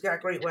weapons.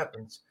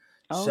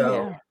 Oh, so,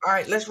 yeah. All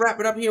right, let's wrap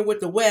it up here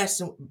with the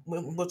West, and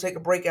we'll take a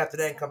break after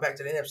that and come back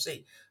to the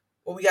NFC.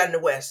 What we got in the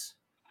West?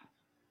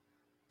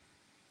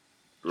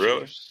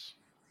 Really? Chiefs.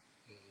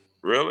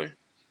 Really?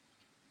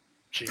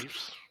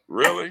 Chiefs.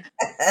 Really?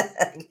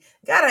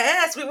 Gotta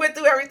ask. We went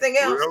through everything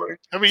else. Really?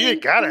 I mean, you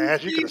ain't gotta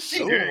ask. You can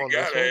assume on this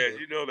gotta ask.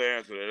 You know the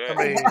answer to that.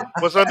 I mean,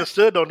 what's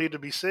understood don't need to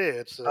be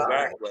said. So. All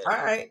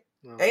right.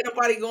 No. Ain't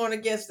nobody going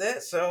against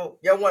that. So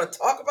y'all want to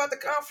talk about the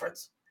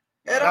conference?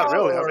 Not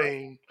really. I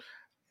mean,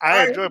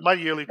 I enjoyed my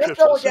yearly trips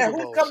to the Super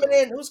Bowl.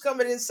 Who's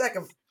coming in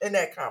second in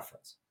that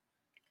conference?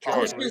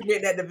 Excuse me,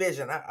 in that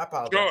division. I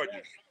apologize.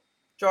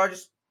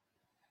 Chargers.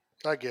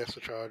 I guess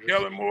the Chargers.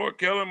 Kellen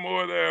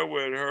Moore there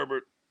with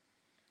Herbert,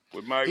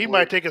 with Mike. He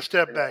might take a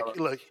step back.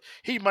 Look,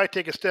 he might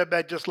take a step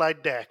back just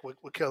like Dak with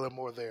Kellen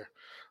Moore there.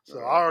 So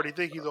I already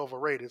think he's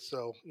overrated.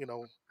 So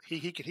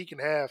he can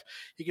have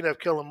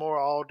Kellen Moore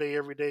all day,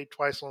 every day,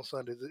 twice on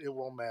Sundays. It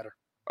won't matter.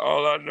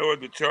 All I know is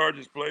the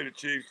Chargers play the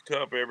Chiefs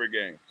tough every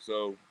game.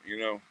 So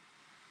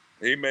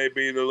he may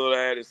be the little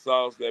added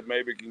sauce that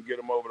maybe can get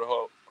him over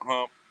the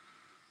hump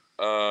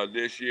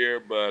this year,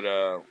 but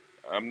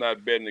I'm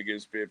not betting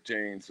against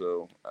 15.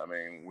 So I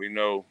mean, we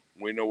know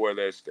where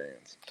that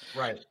stands.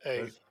 Right.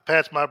 Hey,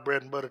 Pat's my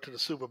bread and butter to the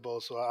Super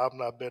Bowl, so I'm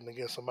not betting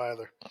against him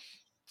either.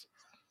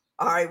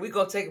 All right, we're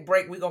gonna take a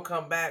break. We're gonna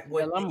come back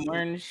with. Well, I'm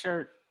wearing the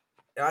shirt.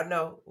 I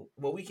know,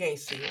 well, we can't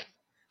see it,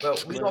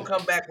 but we're gonna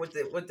come back with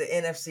the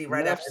NFC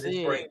right after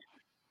this break.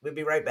 We'll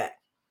be right back.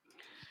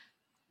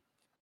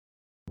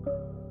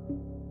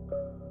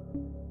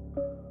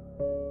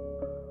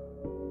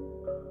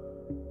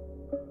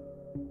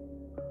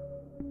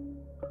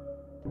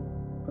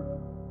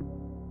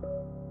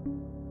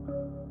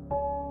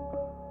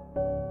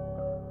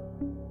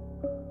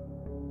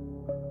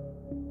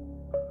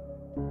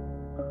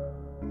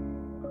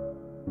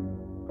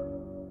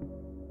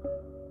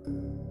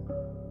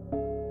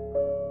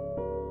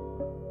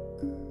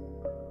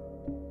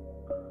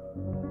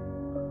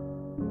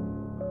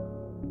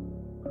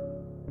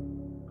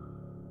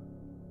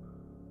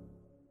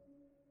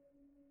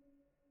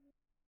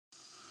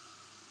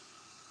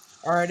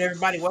 All right,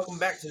 everybody, welcome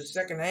back to the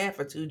second half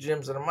of Two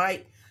Gems and a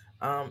Mic.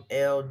 I'm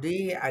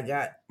LD. I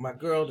got my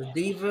girl, the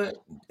Diva,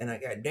 and I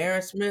got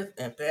Darren Smith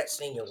and Pat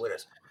Senior with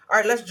us. All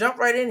right, let's jump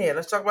right in here.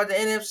 Let's talk about the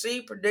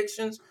NFC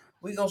predictions.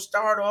 We're gonna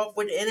start off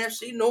with the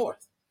NFC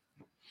North.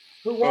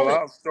 Who won it?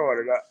 I'll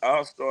start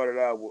it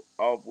out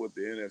off with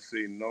the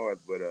NFC North,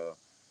 but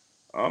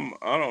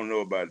I don't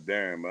know about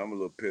Darren, but I'm a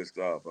little pissed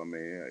off. I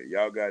mean,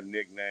 y'all got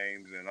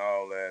nicknames and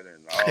all that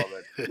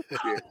shit.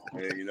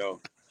 And,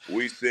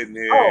 we sitting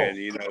here and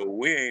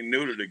we ain't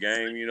new to the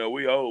game.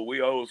 We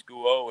old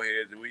school old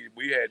heads, and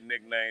we had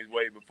nicknames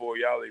way before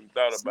y'all even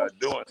thought about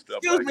doing stuff.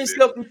 Excuse me,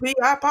 Silky P.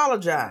 I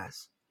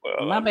apologize.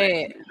 Well, my bad.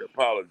 You need to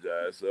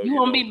apologize. So you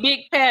won't be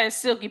Big Pat and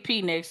Silky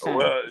P next time.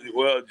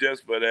 Well,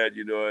 just for that,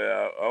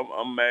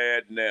 I'm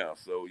mad now.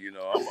 So I'm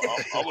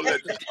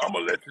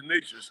gonna let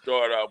Tinesha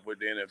start off with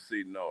the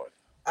NFC North.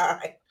 All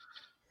right.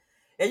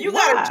 And you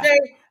gotta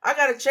change. I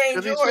gotta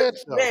change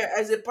yours there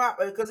as it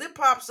because it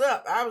pops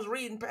up. I was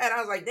reading Pat. I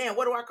was like, damn,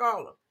 what do I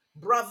call him,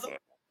 brother?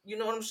 You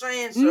know what I'm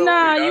saying? So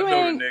nah, you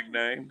know the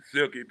nickname,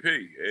 Silky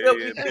P.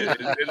 It's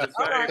the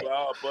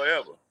same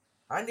forever.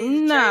 I need to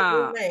change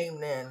your name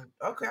then.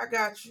 Okay, I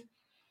got you.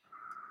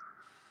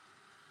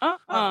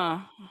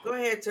 Go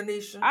ahead,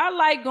 Tinesha. I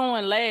like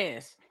going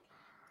last.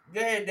 Go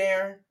ahead,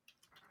 Darren.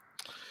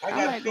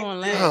 I like going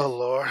last. Oh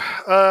Lord.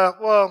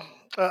 Well,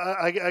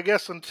 I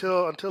guess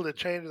until it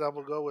changes, I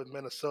will go with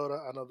Minnesota.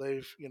 I know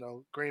they've,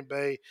 Green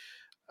Bay.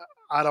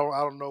 I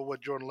don't know what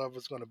Jordan Love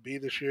is going to be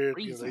this year.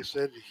 They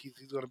said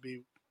he's going to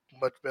be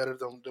much better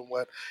than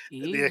what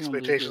the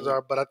expectations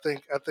are. But I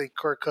think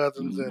Kirk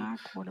Cousins and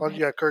once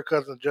you got Kirk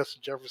Cousins and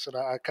Justin Jefferson,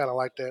 I kind of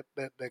like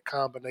that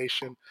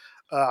combination.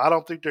 I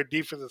don't think their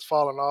defense is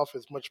falling off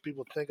as much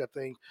people think. I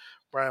think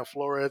Brian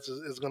Flores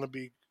is going to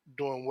be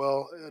doing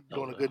well,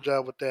 doing a good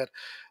job with that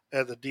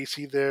as a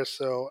DC there.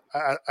 So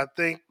I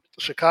think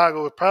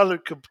Chicago probably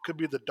could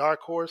be the dark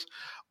horse,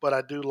 but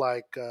I do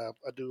like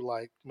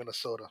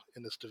Minnesota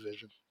in this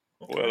division.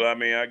 Well, I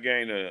mean, I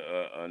gained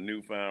a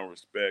newfound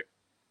respect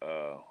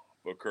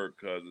for Kirk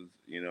Cousins.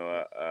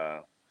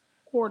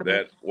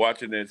 That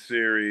watching that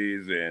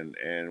series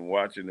and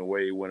watching the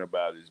way he went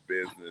about his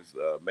business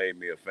made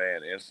me a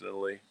fan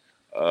instantly.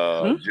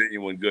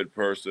 Genuine good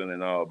person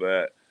and all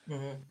that.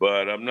 Mm-hmm.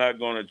 But I'm not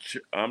gonna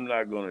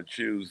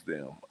choose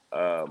them.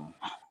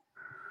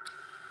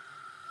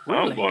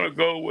 Really? I'm gonna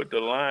go with the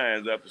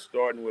Lions after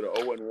starting with an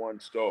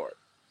 0-1 start.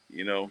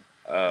 They're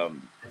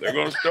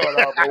gonna start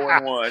off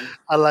 0-1.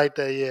 I like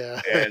that, yeah.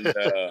 And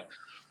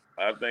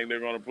I think they're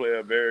gonna play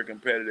a very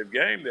competitive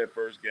game that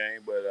first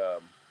game.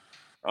 But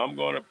I'm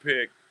gonna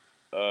pick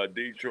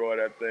Detroit.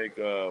 I think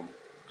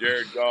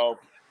Jared Goff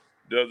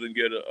doesn't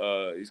get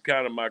he's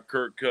kind of my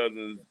Kirk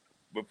Cousins.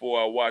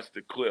 Before I watched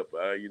the clip,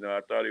 I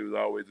thought he was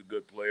always a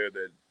good player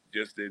that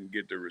just didn't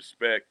get the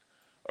respect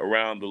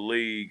around the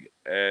league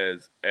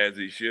as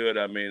he should.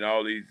 I mean,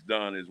 all he's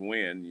done is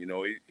win.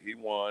 He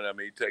won. I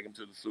mean, he take him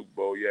to the Super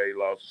Bowl. Yeah, he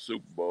lost the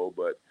Super Bowl,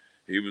 but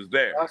he was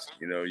there.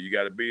 You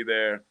got to be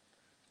there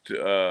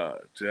to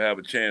have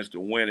a chance to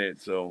win it.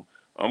 So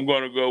I'm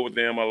going to go with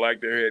them. I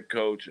like their head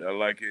coach. I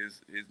like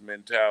his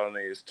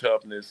mentality, his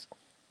toughness,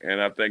 and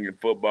I think in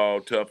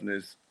football,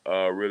 toughness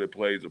really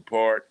plays a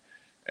part.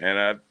 And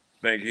I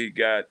think he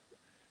got,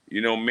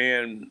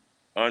 men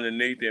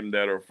underneath him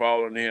that are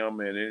following him,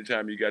 and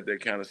anytime you got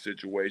that kind of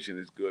situation,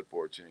 it's good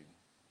for a team.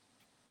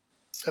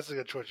 That's a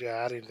good choice.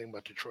 Yeah, I didn't think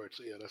about Detroit,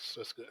 so yeah,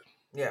 that's good.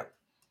 Yeah,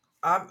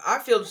 I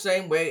feel the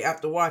same way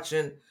after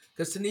watching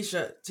because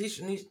Tinesha tell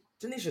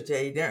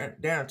you,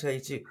 Darren tell you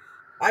too.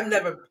 I've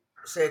never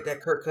said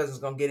that Kirk Cousins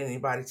is gonna get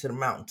anybody to the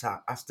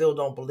mountaintop. I still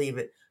don't believe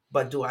it.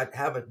 But do I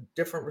have a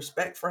different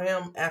respect for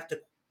him after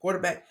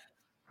quarterback?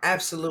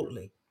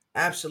 Absolutely.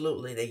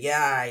 Absolutely. The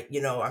guy,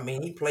 I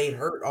mean, he played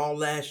hurt all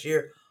last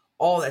year,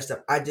 all that stuff.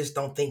 I just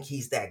don't think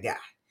he's that guy.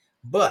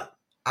 But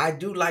I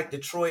do like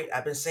Detroit.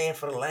 I've been saying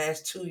for the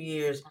last 2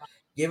 years,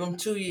 give them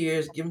 2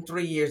 years, give them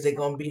 3 years, they're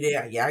going to be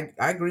there. Yeah,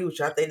 I agree with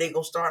you. I think they're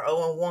going to start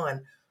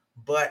 0-1,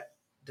 but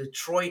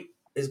Detroit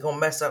is going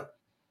to mess up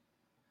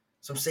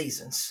some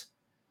seasons.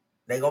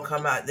 They're going to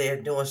come out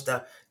there doing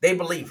stuff. They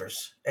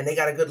believers, and they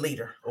got a good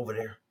leader over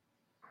there.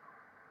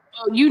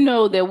 Well, you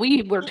know that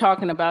we were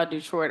talking about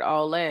Detroit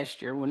all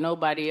last year when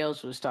nobody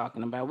else was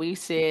talking about. We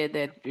said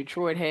that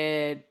Detroit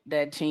had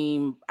that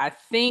team. I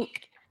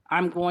think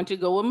I'm going to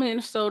go with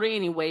Minnesota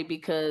anyway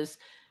because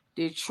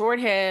Detroit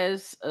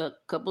has a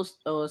couple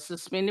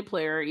suspended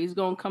player. He's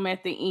going to come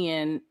at the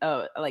end,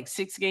 like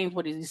 6 games.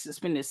 What is he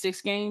suspended?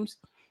 6 games.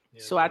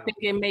 Yeah, So I think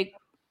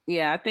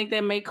I think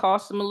that may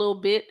cost them a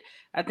little bit.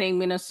 I think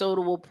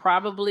Minnesota will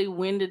probably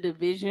win the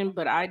division,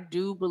 but I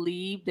do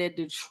believe that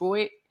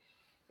Detroit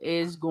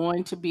is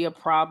going to be a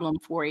problem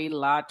for a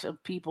lot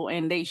of people,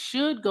 and they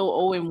should go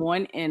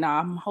 0-1. And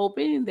I'm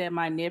hoping that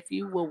my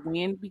nephew will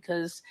win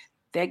because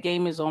that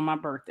game is on my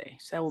birthday.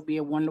 So that will be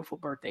a wonderful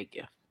birthday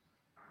gift.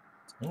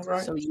 All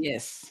right. So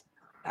yes,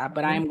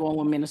 but I am going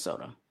with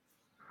Minnesota.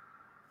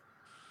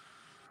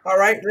 All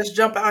right, let's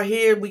jump out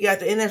here. We got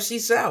the NFC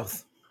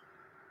South.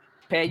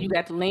 Pat, you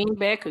got to lean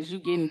back because you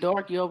getting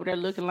dark. You over there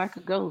looking like a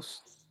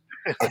ghost.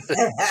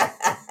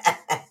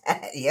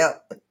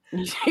 Yep.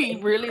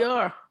 You really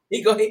are.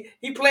 He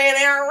playing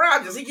Aaron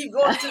Rodgers. He keep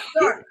going to the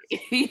dark.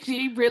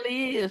 He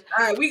really is.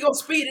 All right, we gonna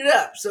speed it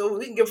up so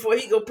we can get before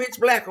he go pitch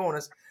black on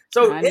us.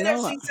 So I know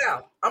NFC it.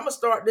 South. I'm gonna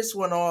start this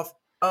one off.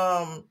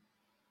 I'm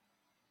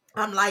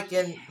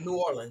liking New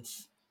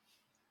Orleans.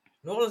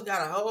 New Orleans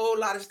got a whole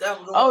lot of stuff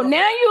going Oh, on.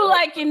 now you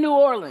like in New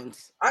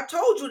Orleans. I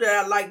told you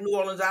that I like New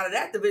Orleans out of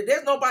that division.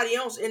 There's nobody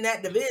else in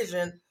that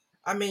division.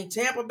 I mean,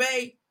 Tampa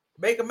Bay,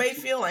 Baker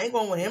Mayfield, I ain't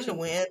going with him to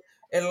win.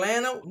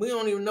 Atlanta, we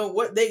don't even know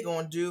what they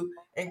going to do.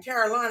 And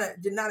Carolina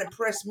did not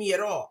impress me at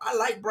all. I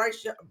like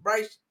Bryce,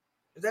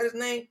 is that his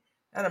name?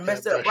 I done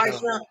messed up.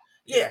 Bryce Young.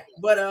 Yeah,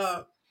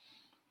 but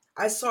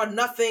I saw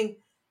nothing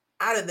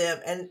out of them.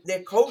 And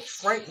their coach,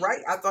 Frank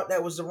Wright, I thought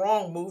that was the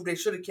wrong move. They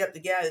should have kept the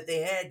guy that they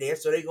had there,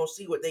 so they're going to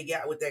see what they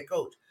got with that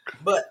coach.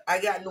 But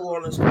I got New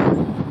Orleans.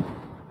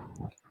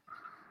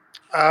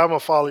 I'm gonna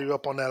follow you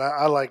up on that.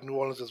 I like New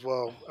Orleans as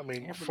well. I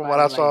mean, from what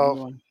Everybody I like saw, New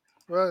Orleans.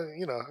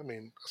 well, I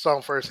mean, I saw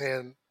him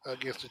firsthand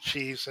against the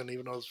Chiefs, and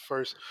even though it was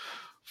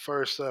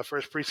first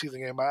preseason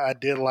game, I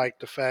did like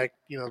the fact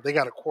they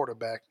got a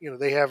quarterback.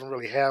 They haven't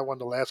really had one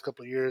the last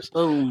couple of years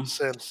Boom.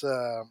 since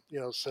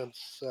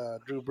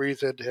Drew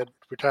Brees had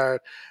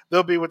retired.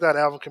 They'll be without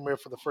Alvin Kamara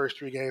for the first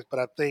 3 games, but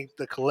I think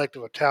the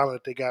collective of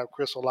talent they got,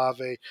 Chris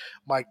Olave,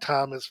 Mike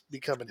Thomas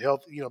becoming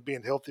healthy,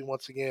 being healthy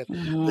once again. The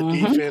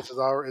Mhm. defense is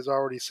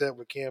already set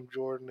with Cam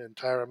Jordan and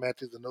Tyron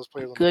Matthews and those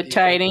players on the Good defense.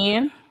 tight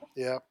end.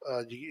 Yeah,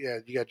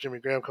 you got Jimmy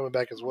Graham coming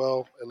back as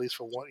well, at least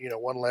for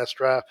one last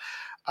drive.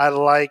 I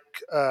like,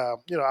 I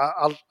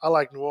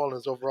like New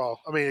Orleans overall.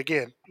 I mean,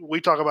 again,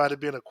 we talk about it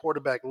being a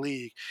quarterback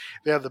league.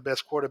 They have the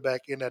best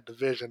quarterback in that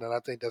division, and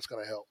I think that's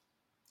going to help.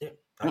 Yeah,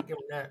 I give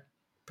him that.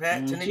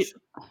 Pat, Mhm. Tanisha,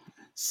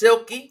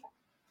 Silky.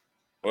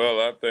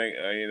 Well, I think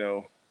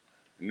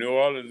New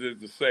Orleans is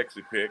the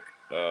sexy pick.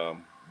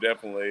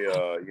 Definitely,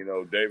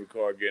 David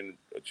Carr getting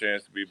a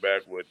chance to be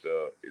back with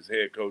his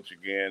head coach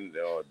again.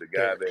 The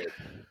guy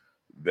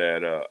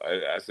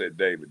I said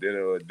David,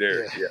 then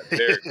Derek,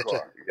 Derek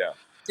Carr, yeah.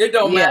 It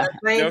don't Yeah. matter.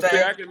 Same See,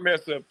 thing. I can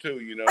mess up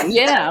too,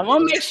 Yeah, I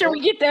want to make sure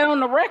we get that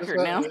on the record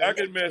now. I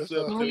can mess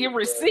up We too. get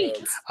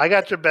receipts. I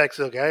got your back,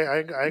 Silky. I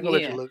ain't gonna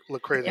let Yeah. you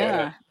look crazy.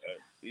 Yeah.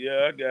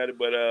 Yeah, I got it.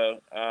 But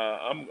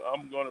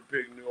I'm gonna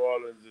pick New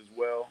Orleans as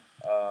well.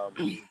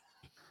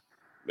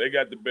 They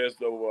got the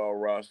best overall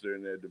roster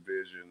in their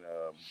division.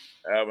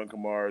 Alvin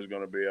Kamara is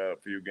going to be out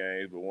a few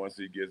games, but once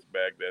he gets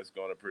back, that's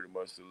going to pretty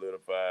much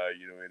solidify,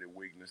 any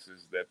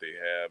weaknesses that they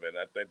have, and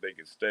I think they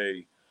can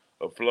stay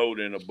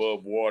afloat and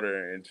above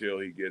water until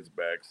he gets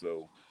back.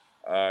 So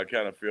I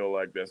kind of feel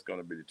like that's going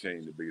to be the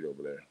team to beat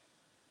over there.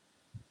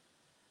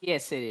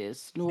 Yes, it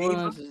is. New Diva.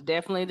 Orleans is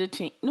definitely the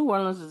team. New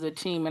Orleans is a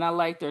team, and I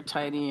like their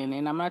tight end.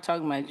 And I'm not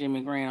talking about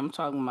Jimmy Graham. I'm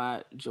talking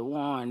about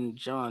Jawan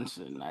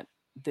Johnson,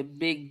 the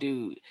big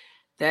dude.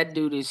 That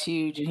dude is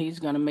huge, and he's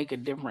going to make a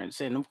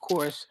difference. And of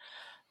course,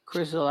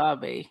 Chris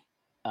Olave.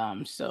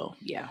 So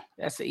yeah,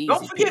 that's an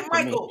Don't easy pick forget for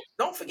me. Michael.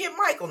 Don't forget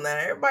Michael now.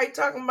 Everybody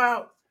talking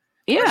about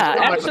Yeah,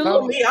 Michael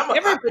absolutely. Thomas.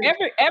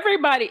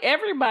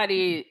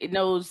 Everybody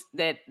knows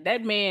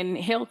that man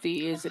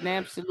healthy is an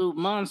absolute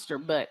monster.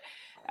 But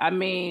I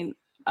mean,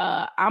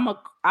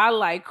 I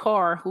like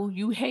Carr, who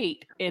you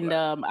hate, and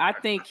I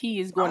think he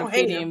is I going to don't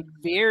fit hate him. in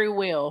very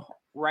well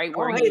right I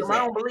where don't hate he's him. I at.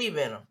 don't believe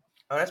in him.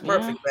 Oh, that's Yeah.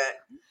 perfect, Pat.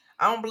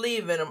 I don't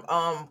believe in him.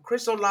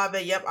 Chris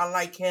Olave, yep, I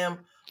like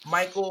him.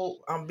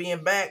 Michael, I'm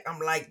being back. I'm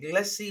like,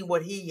 let's see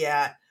what he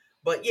got.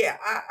 But yeah,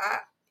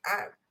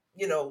 I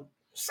you know,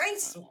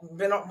 Saints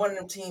been one of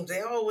them teams.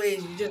 They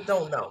always you just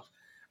don't know,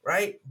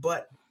 right?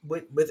 But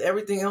with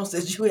everything else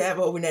that you have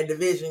over in that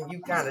division,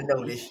 you kind of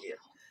know this year.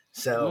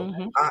 So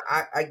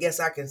I guess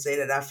I can say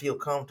that I feel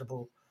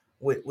comfortable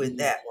with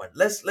that one.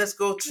 Let's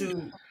go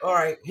to all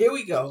right. Here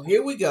we go.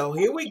 Here we go.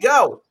 Here we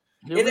go.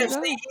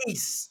 NFC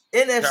East.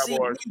 NFC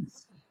Cowboys.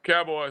 East.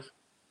 Cowboys.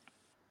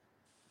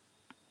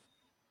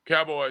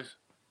 Cowboys.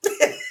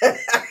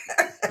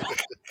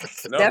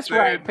 That's said,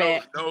 right,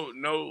 Pat.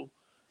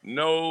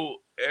 No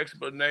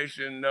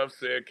explanation. Enough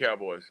said.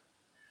 Cowboys.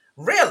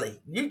 Really?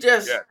 You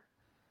just Yeah.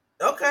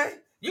 okay?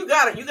 You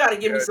got to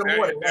give me some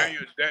more than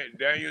that.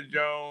 Daniel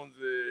Jones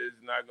is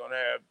not going to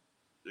have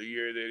the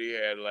year that he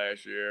had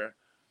last year.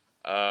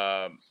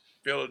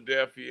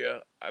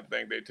 Philadelphia, I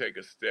think they take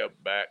a step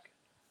back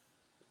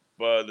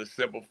for the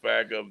simple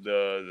fact of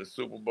the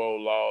Super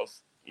Bowl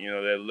loss.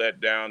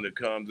 That letdown that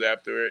comes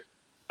after it.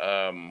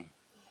 I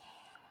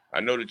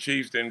know the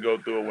Chiefs didn't go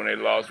through it when they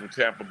lost from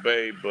Tampa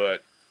Bay,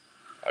 but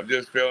I'm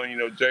just feeling,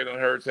 Jalen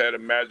Hurts had a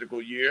magical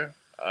year.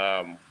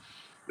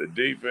 The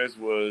defense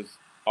was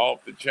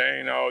off the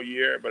chain all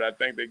year, but I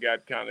think they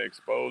got kind of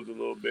exposed a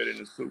little bit in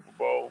the Super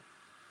Bowl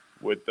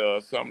with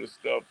some of the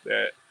stuff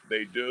that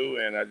they do,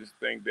 and I just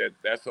think that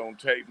that's on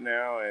tape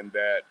now, and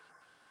that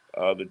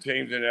the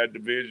teams in that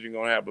division are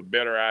going to have a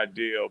better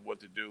idea of what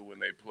to do when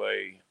they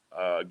play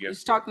against.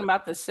 He's talking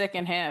about the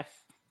second half.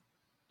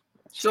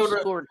 So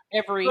scored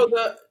every. I'm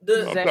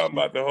talking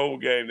about the whole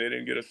game. They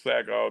didn't get a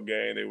sack all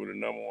game. They were the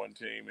number one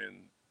team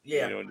in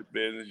in the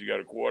business. You got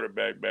a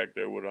quarterback back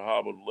there with a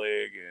hobbled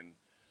leg, and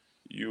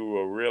you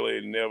were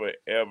really never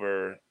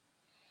ever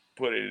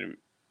put any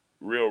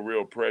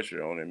real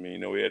pressure on him.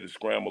 We had to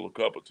scramble a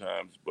couple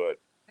times, but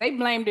they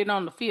blamed it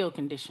on the field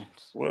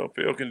conditions. Well,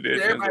 field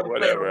conditions or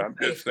whatever. I'm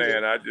just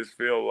saying. I just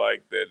feel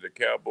like that the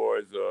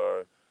Cowboys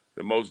are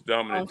the most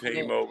dominant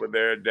team over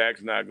there.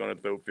 Dak's not going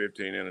to throw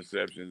 15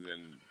 interceptions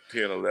in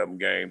 10, 11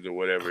 games or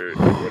whatever he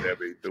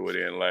threw it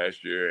in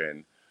last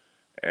year,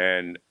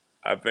 and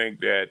I think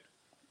that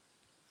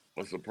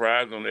a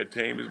surprise on that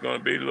team is going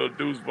to be little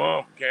Deuce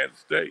Vaughn from Kansas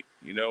State.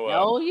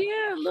 Oh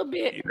yeah, a little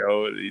bit.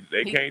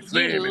 They can't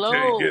see him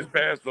until he gets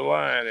past the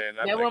line, and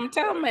that's what I'm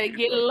talking about.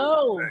 Get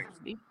low.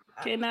 You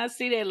cannot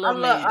see that little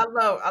man.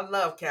 I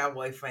love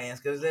Cowboy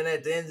fans because then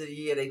at the end of the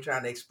year they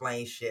trying to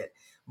explain shit,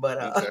 but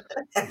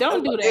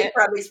don't do that. They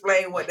trying to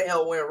explain what the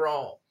hell went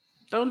wrong.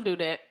 Don't do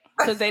that.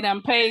 Because they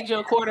done paid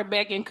your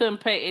quarterback and couldn't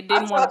pay. It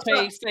didn't want to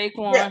pay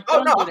Saquon. Yeah.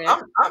 Oh don't do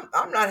that.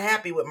 I'm not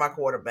happy with my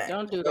quarterback.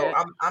 Don't do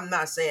that. I'm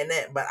not saying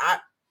that, but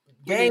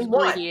game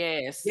one,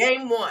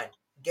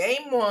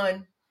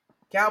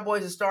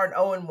 Cowboys are starting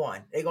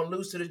 0-1. They're gonna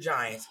lose to the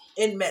Giants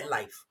in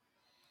MetLife.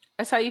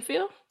 That's how you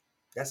feel?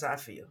 That's how I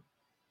feel.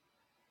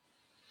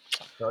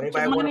 So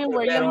anybody want to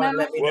put that on?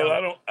 Let me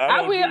know.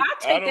 I'll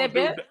take that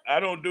bet. I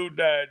don't do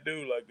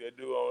like they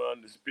do on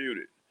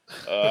Undisputed.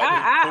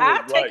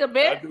 I take a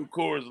bet. I do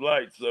Coors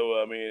Light,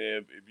 so I mean,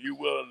 if you're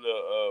willing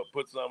to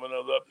put some of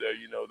those up there,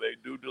 they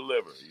do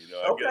deliver.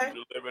 I get them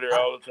delivered there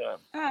all the time.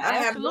 I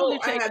have no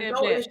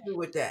issue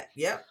with that.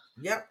 Yep.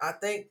 I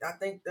think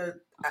the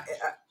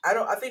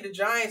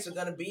Giants are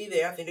going to be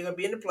there. I think they're going to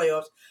be in the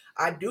playoffs.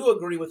 I do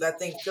agree with. I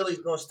think Philly's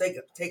going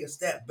to take a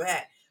step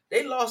back.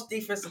 They lost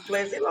defensive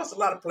players. They lost a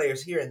lot of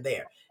players here and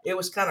there. It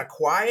was kind of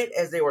quiet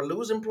as they were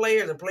losing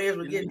players and players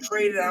were getting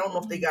traded. I don't know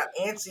if they got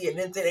antsy and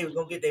didn't think they were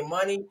going to get their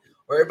money,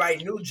 or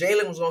everybody knew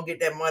Jalen was going to get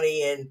that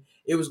money and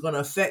it was going to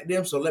affect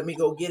them. So let me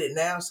go get it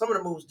now. Some of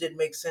the moves didn't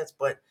make sense,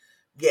 but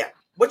yeah.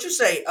 What you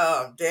say,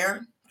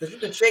 Darren? Because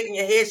you've been shaking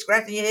your head,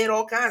 scratching your head,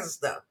 all kinds of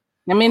stuff.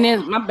 I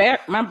mean,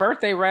 my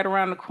birthday right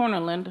around the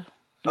corner, Linda.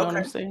 You know what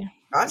I'm saying?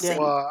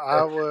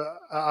 Well,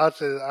 I'd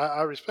say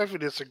I respectfully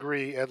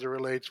disagree as it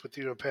relates with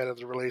you and Pat as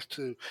it relates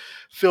to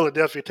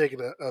Philadelphia taking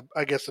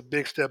a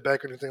big step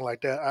back or anything like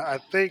that. I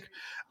think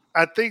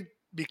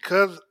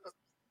because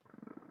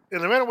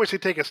in the manner in which they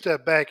take a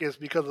step back is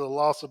because of the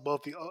loss of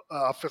both the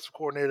offensive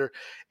coordinator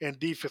and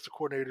defensive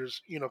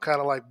coordinators. Kind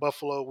of like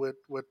Buffalo with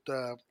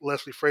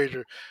Leslie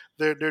Frazier,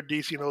 their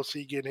DC and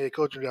OC getting head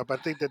coaching job. I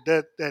think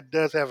that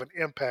does have an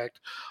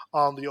impact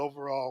on the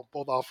overall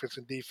both offense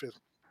and defense.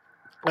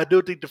 I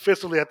do think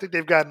defensively, I think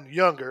they've gotten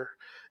younger,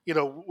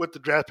 with the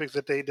draft picks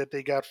that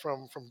they got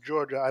from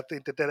Georgia. I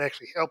think that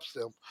actually helps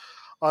them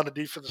on the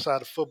defensive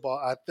side of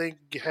football. I think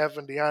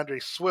having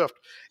DeAndre Swift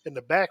in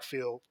the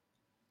backfield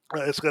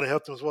it's going to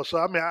help them as well. So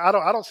I mean, I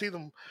don't see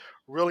them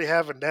really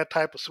having that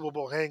type of Super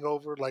Bowl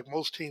hangover like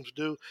most teams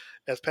do.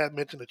 As Pat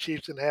mentioned, the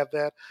Chiefs didn't have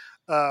that,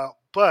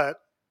 but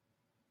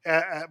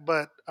I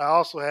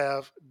also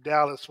have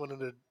Dallas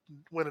winning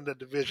the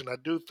division. I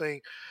do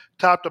think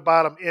top to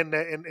bottom in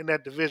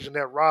that division,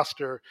 that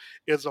roster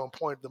is on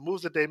point. The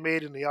moves that they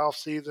made in the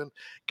offseason,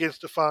 getting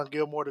Stephon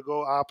Gilmore to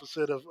go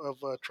opposite of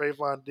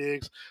Trayvon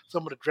Diggs,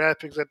 some of the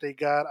draft picks that they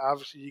got.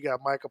 Obviously, you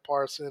got Micah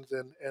Parsons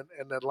and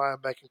that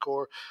linebacking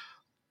core.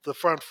 The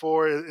front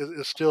four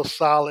is still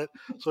solid.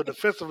 So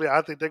defensively,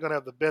 I think they're going to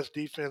have the best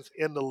defense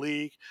in the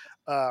league.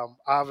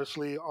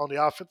 Obviously, on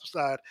the offensive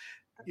side,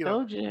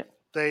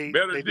 they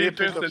better did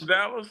defense than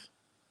Dallas.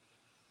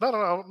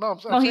 No.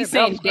 No, he's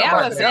saying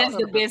Dallas Dallas. has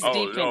the best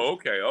defense.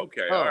 Okay.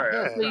 All right.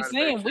 Yeah. So he's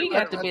saying we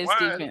got the best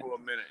defense. For a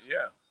minute.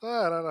 Yeah.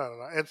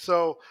 No. And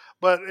so,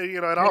 but and They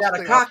also got a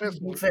think cocky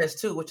offensively, defense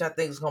too, which I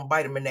think is going to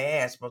bite them in the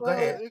ass. But go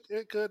ahead.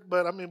 it could,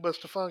 but but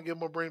Stephon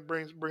Gilmore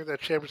brings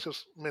that championship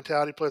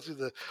mentality. Plus, he's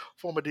the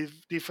former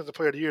defensive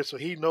player of the year, so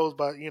he knows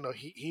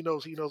he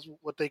knows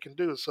what they can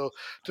do. So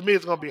to me,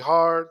 it's going to be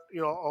hard,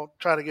 on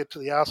trying to get to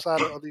the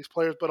outside of these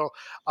players. But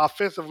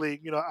offensively,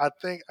 I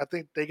think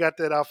they got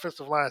that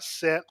offensive line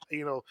set.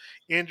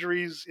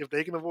 Injuries, if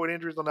they can avoid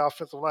injuries on the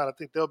offensive line, I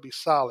think they'll be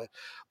solid.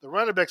 The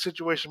running back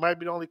situation might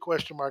be the only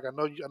question mark. I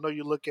know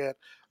you look at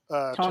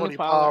Tony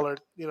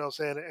Pollard, you know what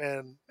I'm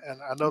saying, and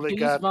I know they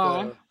got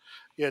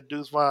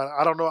Deuce Vaughn.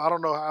 I don't know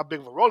how big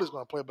of a role he's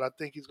going to play, but I do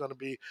think he's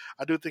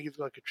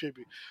going to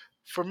contribute.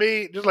 For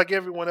me, just like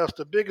everyone else,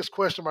 the biggest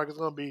question mark is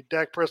going to be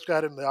Dak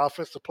Prescott and the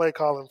offensive play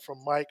calling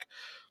from Mike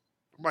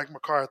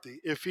McCarthy.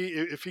 If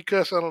he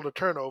cuts out on the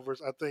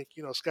turnovers, I think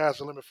sky's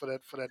the limit for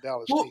that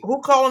Dallas team.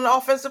 Who calling the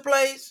offensive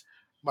plays?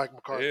 Mike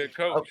McCarthy. Head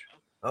coach.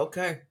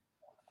 Okay,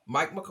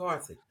 Mike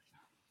McCarthy.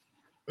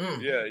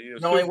 Yeah,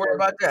 don't even worry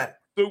about that.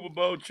 Super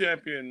Bowl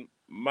champion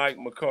Mike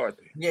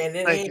McCarthy. Yeah, and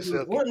then thank you,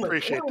 Silky.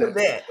 Appreciate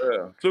that.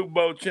 Yeah, Super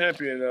Bowl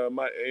champion.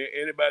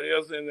 Anybody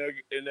else in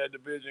that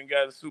division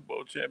got a Super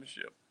Bowl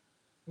championship?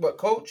 What,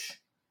 coach?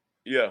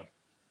 Yeah.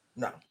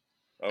 No.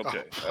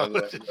 Okay. I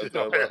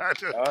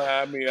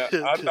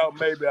thought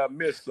maybe I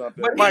missed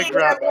something. But he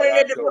didn't have one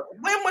in that.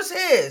 When was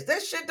his?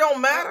 That shit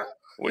don't matter.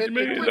 What you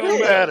mean it don't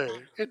matter?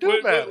 It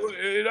do matter.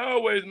 It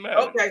always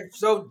matters. Okay,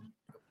 so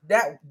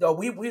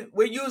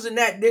we're using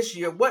that this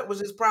year. What was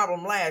his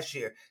problem last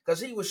year? Because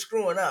he was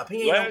screwing up. Last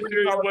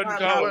year he wasn't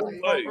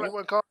calling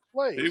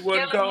plays. He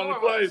wasn't calling the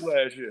plays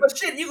last year. But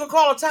shit, you can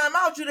call a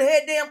timeout. You the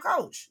head damn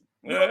coach.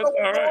 That's all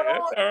right.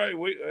 That's all right.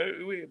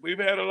 We've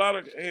had a lot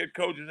of head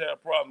coaches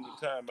have problems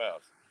with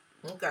timeouts.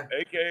 Okay.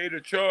 AKA the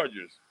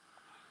Chargers.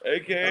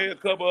 AKA a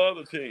couple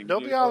other teams.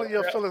 Don't be all in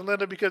your feelings,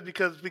 Linda,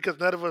 because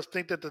none of us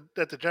think that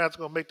the Giants are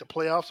going to make the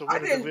playoffs or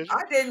win the division.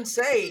 I didn't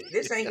say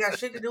this ain't got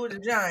shit to do with the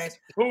Giants.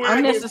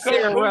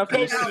 Unnecessary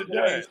roughness.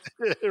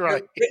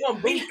 Right. They're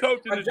gonna beat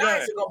my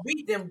Giants. Are gonna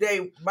beat them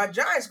day. My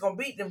Giants are gonna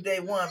beat them day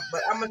one.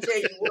 But I'm gonna tell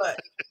you what.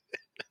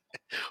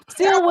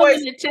 Still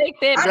willing to take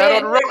that. Got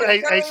on the rope.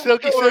 Hey,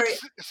 Silky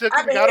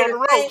got on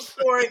the ropes.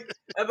 Story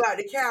about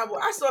the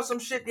Cowboys. I saw some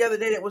shit the other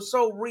day that was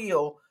so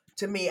real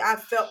to me. I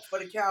felt for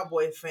the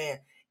Cowboy fan.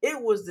 It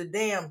was the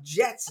damn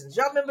Jetsons.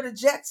 Y'all remember the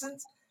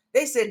Jetsons?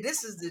 They said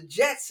this is the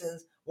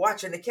Jetsons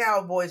watching the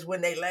Cowboys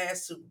win their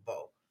last Super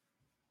Bowl.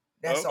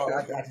 That's all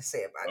I got to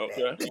say about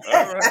that.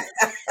 All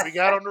right. We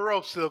got on the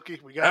rope, Silky.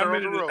 We got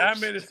on the ropes. How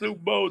many Super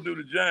Bowls do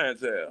the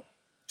Giants have?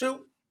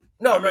 2?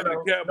 No.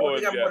 The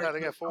Cowboys they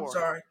got 4. I'm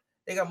sorry.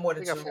 They got more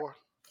than 2.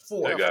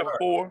 4. They got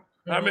 4.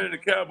 Mm-hmm. How many the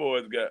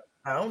Cowboys got?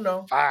 I don't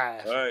know.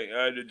 5. All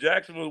right. The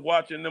Jackson was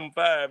watching them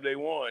 5. They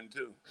won,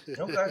 too.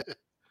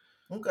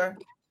 Okay.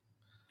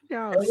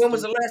 And when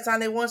was the last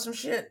time they won some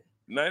shit?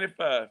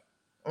 95.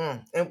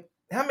 And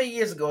how many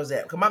years ago is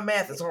that? Because my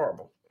math is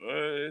horrible.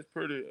 It's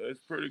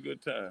pretty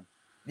good time.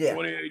 Yeah.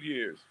 28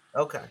 years.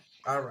 Okay.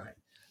 All right.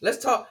 Let's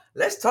talk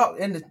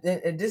in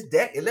this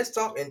decade. Let's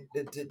talk in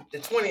the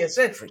 20th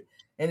century.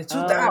 In the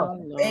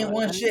 2000s. They ain't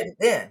won shit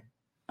then.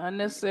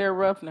 Unnecessary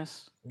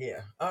roughness.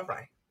 Yeah. All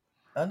right.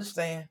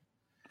 Understand.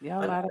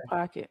 Y'all out of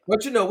pocket.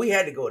 But we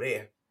had to go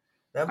there.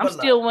 I'm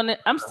still wanting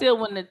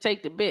to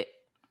take the bet.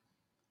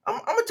 I'm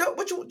gonna tell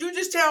what you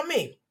just tell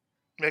me.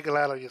 Make it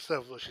light on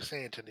yourself. What you're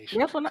saying, Tinesha.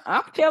 Yes,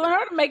 I'm telling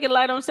her to make it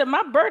light on herself.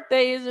 My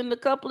birthday is in a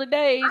couple of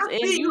days, and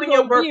you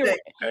your birthday.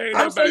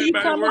 I'm saying you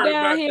coming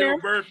down here,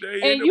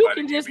 and you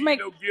can just make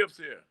no gifts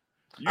here.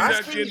 You're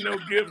not getting no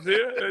gifts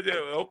here.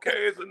 Okay,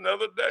 it's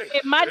another day.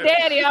 And my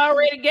daddy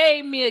already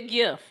gave me a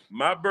gift.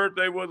 My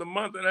birthday was a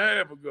month and a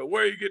half ago.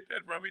 Where you get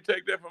that from? You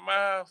take that from my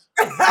house?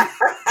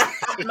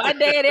 My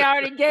daddy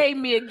already gave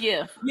me a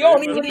gift. You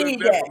don't even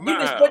need that. You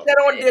just put that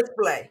on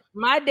display.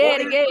 My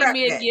daddy gave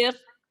me a gift.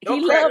 He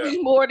loved me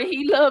more than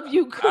he loved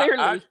you,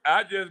 clearly.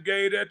 I just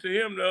gave that to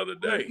him the other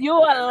day. You're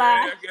a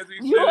lie.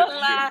 You're a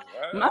lie.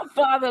 My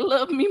father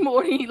loved me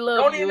more than he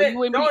loved you. You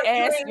wouldn't be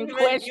asking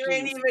questions. You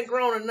ain't even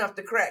grown enough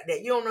to crack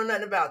that. You don't know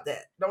nothing about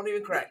that. Don't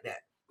even crack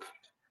that.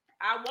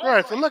 All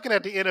right, so looking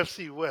at the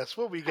NFC West,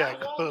 what we got?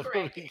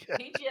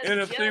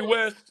 NFC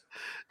West?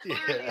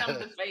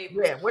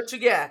 Yeah, what you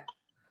got?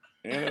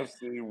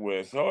 NFC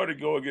West. Hard to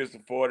go against the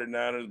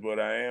 49ers, but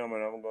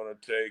I'm going to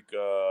take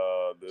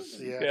the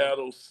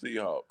Seattle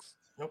Seahawks.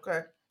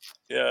 Okay.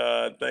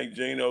 Yeah, I think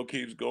Geno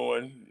keeps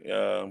going,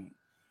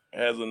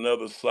 has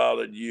another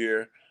solid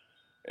year.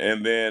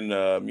 And then,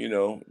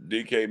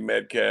 DK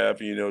Metcalf,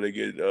 they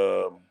get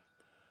a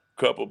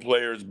couple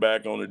players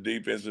back on the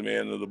defensive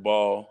end of the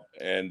ball.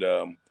 And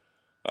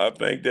I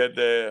think that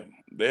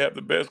they have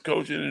the best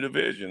coach in the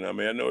division. I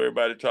mean, I know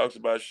everybody talks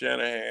about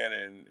Shanahan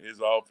and his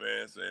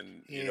offense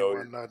and,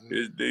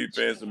 his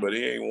defense, but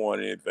he ain't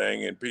won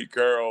anything. And Pete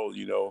Carroll,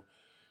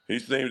 he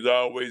seems to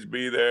always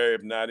be there,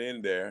 if not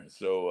in there.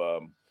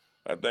 So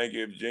I think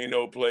if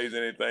Geno plays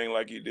anything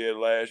like he did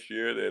last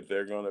year, that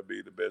they're going to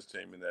be the best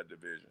team in that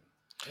division.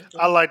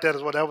 I like that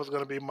as well. That was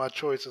going to be my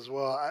choice as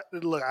well.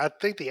 I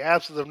think the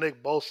absence of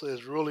Nick Bosa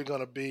is really going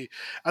to be,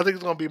 I think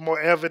it's going to be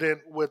more evident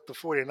with the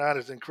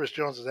 49ers than Chris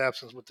Jones'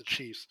 absence with the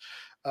Chiefs.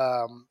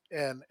 And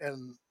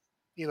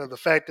the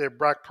fact that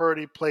Brock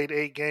Purdy played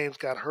 8 games,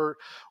 got hurt,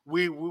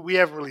 we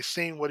haven't really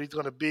seen what he's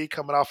going to be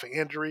coming off an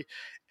injury.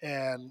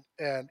 And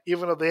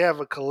even though they have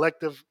a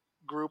collective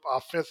group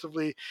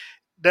offensively,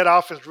 that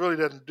offense really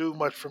doesn't do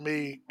much for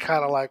me.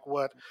 Kind of like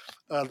what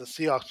the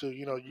Seahawks do.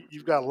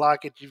 You've got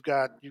Lockett, you've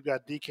got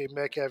DK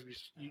Metcalf,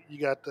 you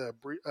got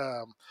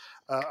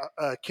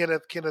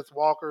Kenneth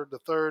Walker the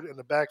third in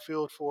the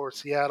backfield for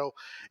Seattle,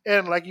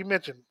 and like you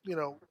mentioned,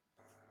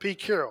 Pete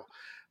Carroll.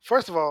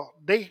 First of all,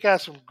 they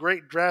got some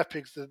great draft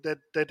picks that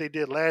they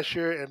did last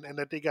year and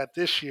that they got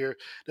this year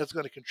that's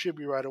going to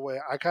contribute right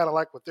away. I kind of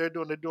like what they're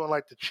doing. They're doing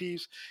like the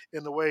Chiefs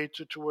in the way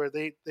to where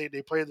they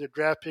play their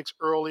draft picks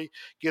early,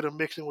 get them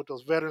mixing with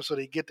those veterans so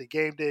they get the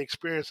game day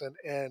experience.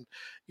 And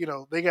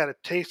they got a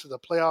taste of the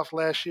playoffs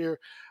last year.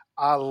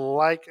 I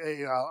like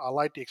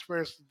the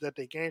experience that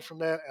they gained from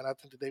that, and I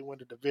think that they win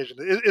the division.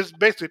 It's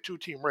basically a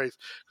 2-team race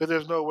because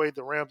there's no way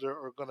the Rams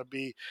are going to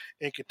be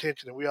in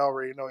contention, and we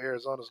already know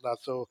Arizona's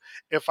not. So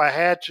if I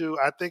had to,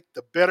 I think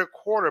the better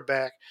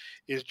quarterback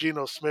is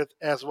Geno Smith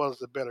as well as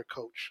the better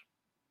coach.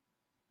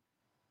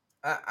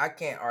 I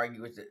can't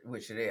argue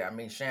with you there. I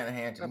mean,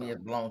 Shanahan to me has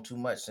blown too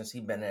much since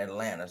he's been in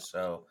Atlanta.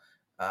 So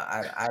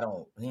I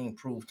don't. He ain't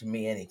proved to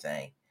me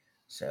anything.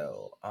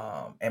 So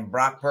and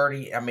Brock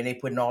Purdy. I mean, they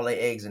putting all their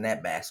eggs in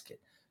that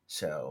basket.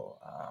 So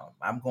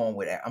I'm going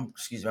with. I'm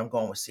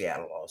going with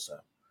Seattle also.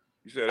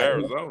 You said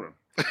Arizona.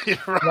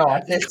 No,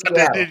 I said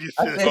Seattle.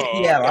 I said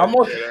Seattle. It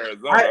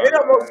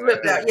almost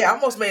slipped out. Yeah, I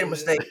almost made a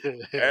mistake.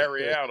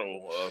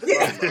 Ariado.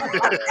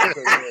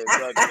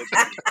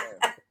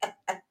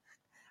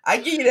 I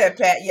give you that,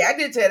 Pat. Yeah, I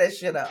did tear that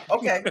shit up.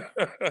 Okay.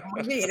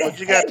 What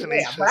you got,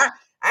 Tinesha? But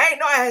I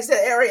ain't know I had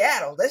said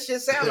Ariado. That shit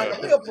sounds like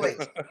a real place.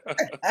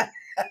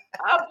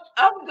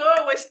 I'm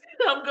going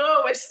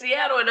with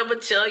Seattle, and I'm gonna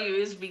tell you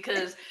is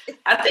because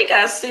I think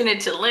I sent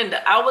it to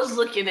Linda. I was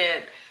looking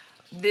at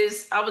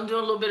this. I was doing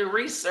a little bit of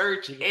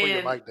research, You can put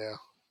your mic down.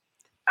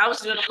 I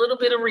was doing a little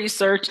bit of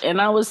research, and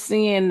I was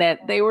seeing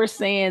that they were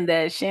saying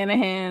that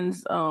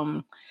Shanahan's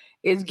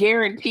is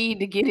guaranteed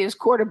to get his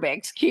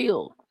quarterbacks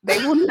killed. They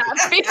will not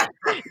finish.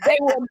 They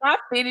will not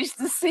finish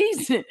the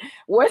season.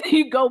 Whether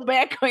you go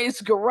back on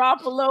his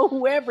Garoppolo,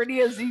 whoever it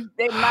is,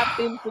 they're not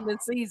finishing the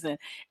season.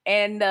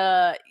 And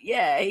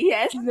he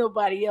has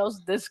nobody else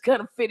that's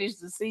gonna finish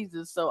the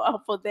season. So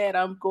for that,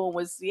 I'm going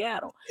with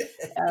Seattle.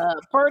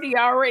 Purdy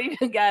already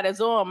got his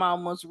arm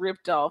almost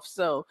ripped off.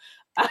 So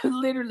I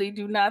literally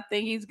do not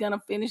think he's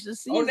gonna finish the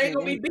season. Oh, they're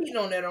gonna be beating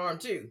on that arm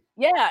too.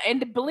 Yeah,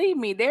 and believe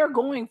me, they're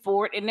going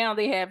for it, and now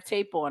they have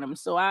tape on him.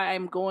 So I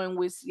am going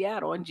with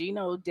Seattle, and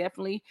Geno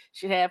definitely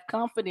should have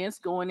confidence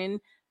going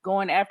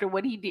after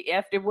what he did.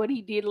 After what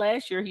he did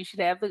last year, he should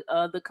have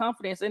the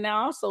confidence, and I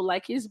also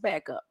like his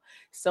backup.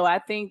 So I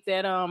think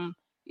that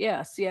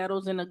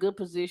Seattle's in a good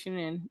position,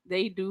 and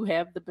they do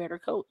have the better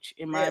coach,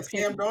 in my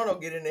opinion. Sam Darnold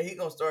get in there, he's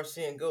gonna start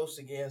seeing ghosts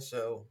again.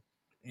 So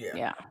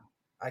yeah.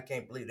 I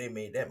can't believe they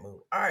made that move.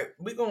 All right,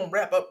 we're gonna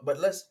wrap up, but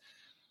let's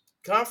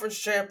conference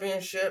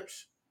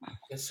championships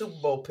and Super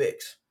Bowl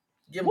picks.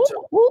 Give them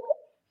to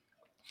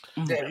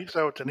me. You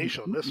start with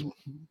Tinesha on this one.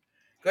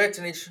 Go ahead,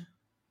 Tinesha.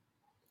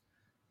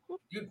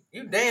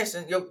 You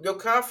dancing your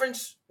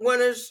conference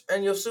winners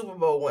and your Super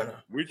Bowl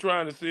winner. We're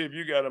trying to see if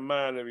you got a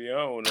mind of your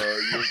own.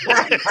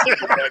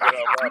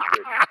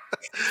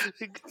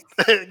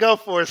 Go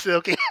for it,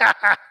 Silky.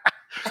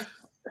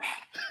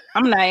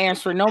 I'm not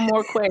answering no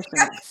more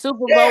questions. Super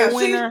Bowl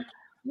winner.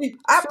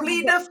 I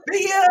plead the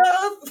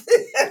fifth.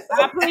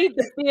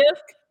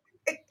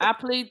 I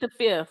plead the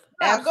fifth.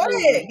 Now, go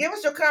ahead. Give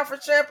us your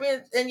conference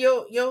champion and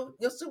your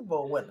Super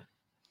Bowl winner.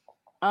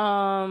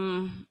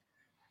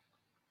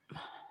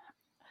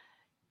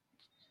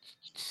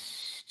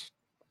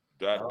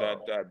 Dot.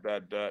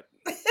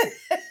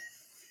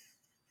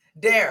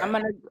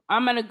 Darren.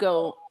 I'm gonna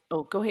go.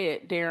 Oh, go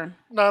ahead, Darren.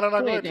 No,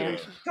 go ahead, Darren.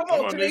 Come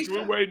on, Tinesha.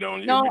 We're waiting on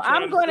you. No,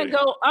 I'm gonna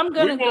go. We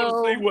want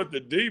to see what the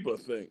Diva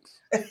thinks.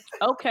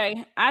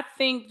 Okay, I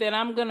think that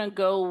I'm gonna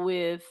go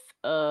with.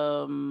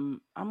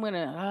 I'm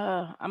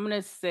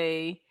gonna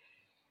say.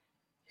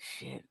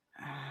 Shit,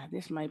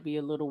 this might be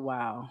a little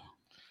wild.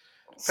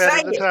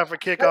 Pat, it's time for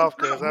kickoff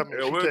because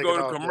we'll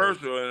go to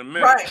commercial in a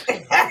minute. Right.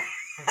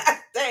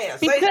 Damn.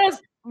 Because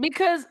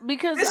just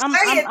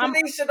say it,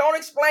 Tinesha. Don't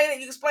explain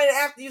it. You explain it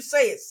after you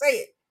say it. Say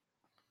it.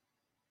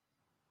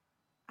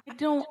 I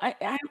don't.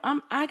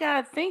 I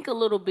gotta think a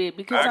little bit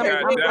because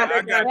I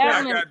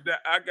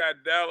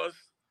got Dallas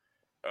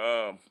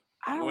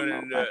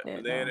winning the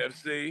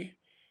NFC,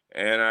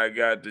 and I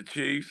got the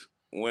Chiefs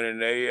winning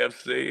the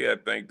AFC. I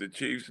think the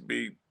Chiefs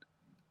beat.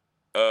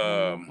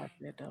 The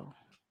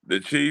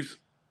Chiefs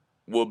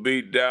will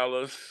beat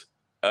Dallas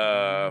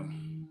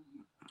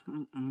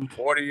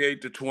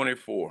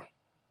 48-24.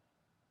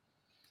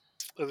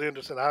 It's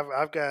interesting.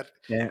 I've got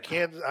Yeah.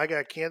 Kansas. I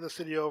got Kansas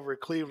City over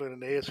Cleveland in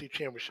the AFC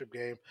Championship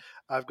game.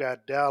 I've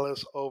got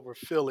Dallas over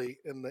Philly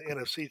in the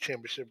NFC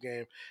Championship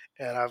game,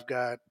 and I've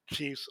got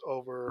Chiefs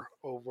over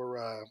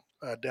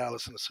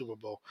Dallas in the Super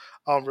Bowl.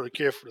 I don't really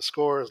care for the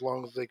score as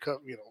long as they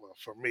cover. Well,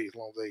 for me, as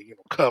long as they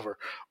cover.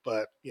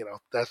 But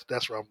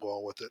that's where I'm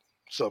going with it.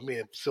 So me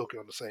and Silky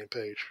on the same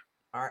page.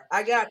 All right.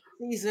 I got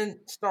the season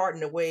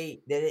starting the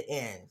way that it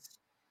ends.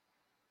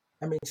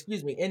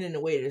 Ending the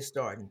way that it's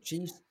starting.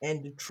 Chiefs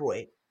and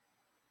Detroit.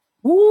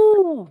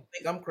 Woo! I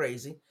think I'm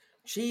crazy.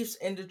 Chiefs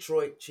and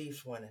Detroit.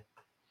 Chiefs winning.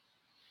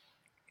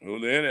 Who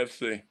the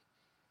NFC?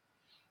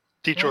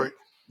 Detroit.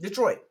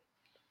 Detroit.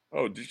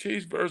 Oh, the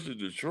Chiefs versus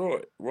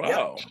Detroit.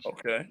 Wow. Yep.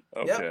 Okay.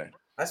 Yep.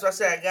 That's why I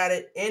said I got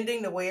it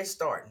ending the way it's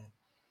starting.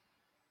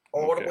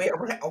 All the way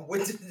around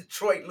with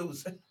Detroit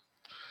losing.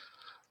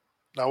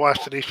 Now watch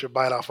Tanisha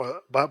bite off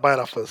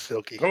a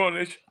Silky. Come on,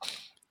 Nish.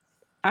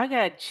 I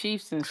got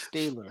Chiefs and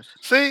Steelers.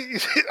 See,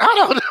 I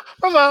don't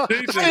know.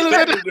 Chiefs and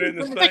Steelers in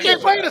the They can't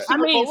play the same.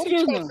 Super Bowl.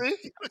 Excuse me.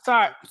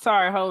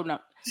 Sorry, hold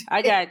up.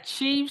 I got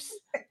Chiefs.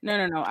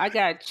 No. I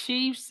got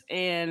Chiefs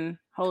and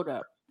hold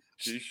up.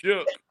 She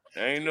shook.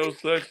 Ain't no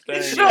such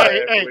thing.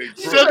 Hey,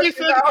 Silky, we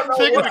got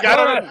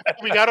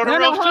on the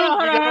road too.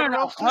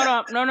 Hold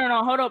up. No.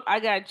 Hold up. I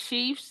got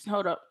Chiefs.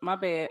 Hold up. My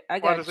bad. I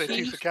got Chiefs. Why does it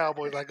Chiefs and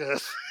Cowboys like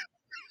us?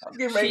 I'm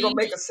getting ready to go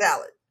make a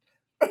salad.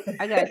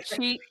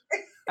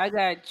 I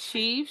got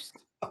Chiefs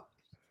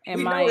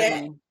and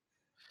Miami.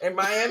 And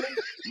Miami?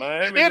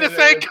 They're in the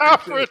same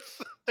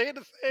conference.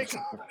 Chiefs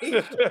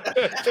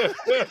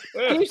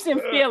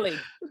and Philly.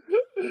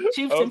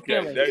 Chiefs and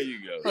Philly. There you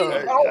go.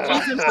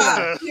 Chiefs and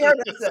Philly.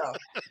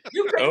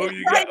 Who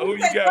you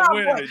got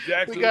winning? The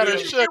Jacksonville. You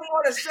didn't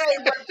want to say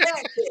what Pat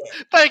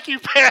said. Thank you,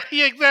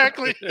 Patty.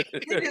 Exactly. You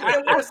just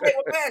didn't want to say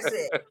what Pat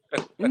said.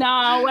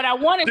 No, what I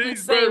wanted to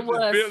say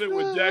was Philly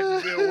with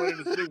Jacksonville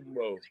winning the Super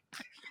Bowl.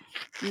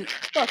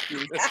 Fuck you.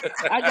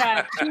 I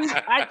got Chiefs.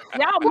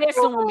 Y'all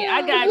messing with me.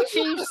 I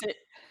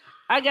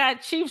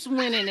got Chiefs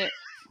winning it.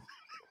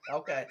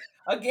 Okay.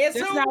 Against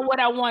That's who? not what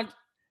I want.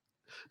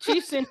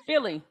 Chiefs in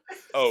Philly.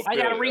 Oh, I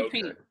Philly, got to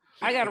repeat. Okay.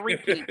 I got to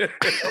repeat.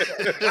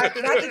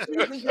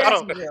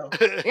 Y'all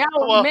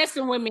was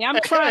messing with me. I'm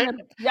trying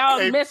to.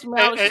 Y'all messing with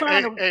me. I was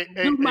trying to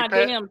do my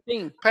damn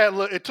thing. Pat,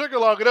 look, it took her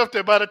long enough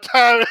there. By the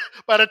time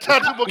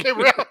people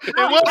came around,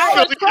 I was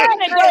trying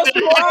to go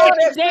through all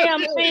the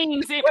damn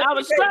things. I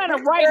was trying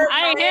to write.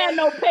 I ain't had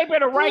no paper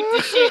to write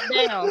the shit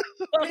down.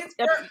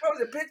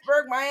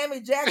 Pittsburgh,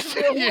 Miami,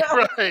 Jacksonville.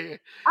 Right.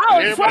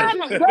 I was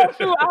trying to go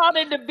through all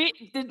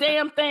the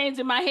damn things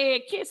in my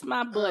head. Kiss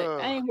my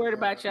butt. I ain't worried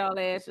about y'all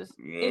asses.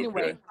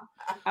 Anyway,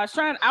 I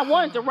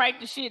wanted to write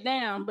the shit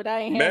down, but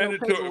I ain't had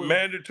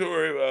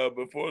mandatory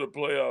before the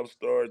playoffs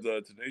starts.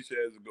 Tanisha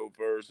has to go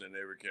first in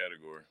every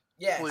category.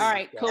 Yes. All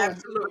right, cool.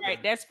 Absolutely. All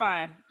right, that's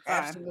fine.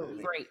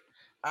 Absolutely. Great.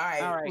 All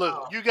right.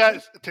 Look, you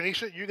guys,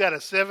 Tanisha, you got a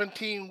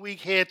 17-week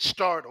head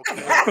start,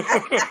 okay?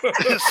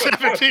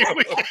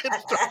 17-week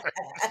head start.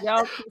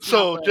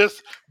 So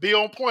just be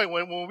on point.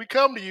 When we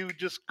come to you,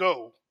 just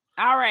go.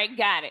 All right,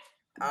 got it.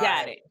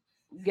 Got it.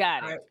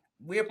 Right.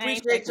 We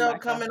appreciate y'all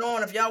coming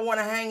on. If y'all want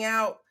to hang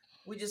out,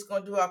 we're just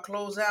going to do our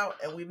closeout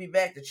and we'll be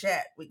back to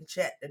chat. We can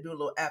chat and do a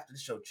little after the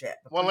show chat.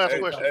 One last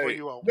question for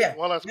you all. Yeah.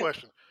 One last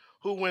question.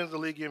 Who wins the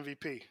league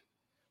MVP?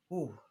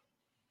 Ooh.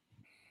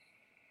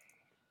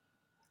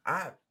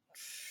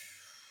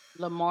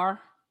 Lamar.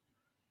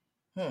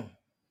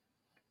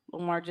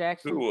 Lamar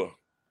Jackson.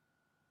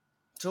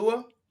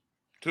 Tua?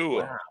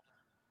 Wow.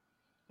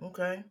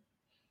 Okay.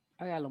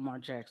 I got Lamar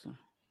Jackson.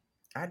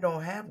 I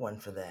don't have one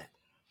for that.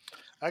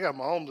 I got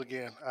Mahomes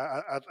again.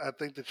 I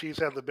think the Chiefs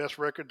have the best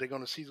record. They're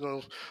going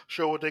to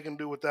show what they can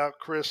do without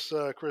Chris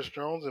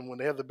Jones, and when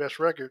they have the best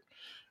record,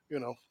 they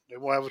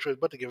won't have a choice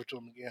but to give it to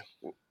him again.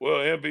 Well,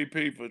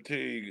 MVP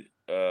fatigue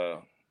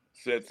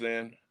sets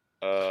in.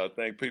 I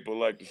think people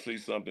like to see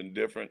something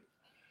different,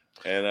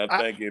 and I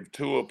think if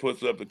Tua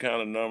puts up the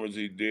kind of numbers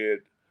he did,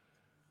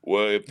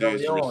 well, if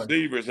these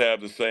receivers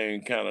have the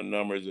same kind of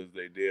numbers as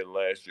they did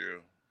last year,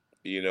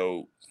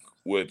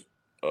 with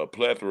a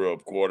plethora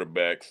of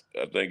quarterbacks,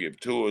 I think if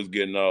Tua's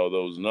getting all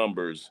those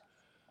numbers,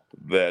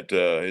 that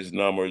his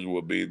numbers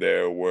will be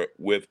there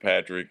with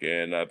Patrick,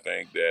 and I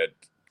think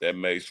that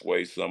may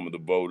sway some of the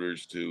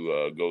voters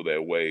to go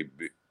that way,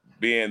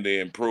 being the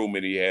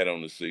improvement he had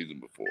on the season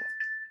before.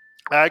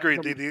 I agree.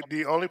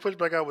 The only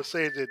pushback I would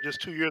say is that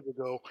just 2 years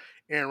ago,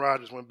 Aaron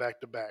Rodgers went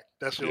back to back.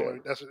 That's the only.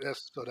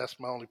 That's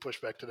my only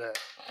pushback to that.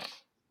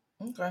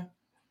 Okay.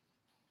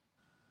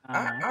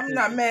 I'm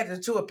not mad at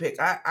the Tua pick.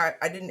 I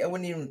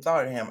wouldn't even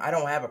thought of him. I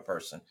don't have a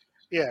person.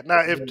 Yeah. Now,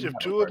 if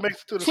Tua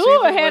makes it to the season,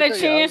 Tua had a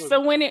chance to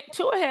win it.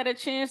 Tua had a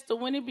chance to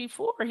win it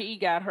before he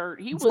got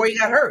hurt. He was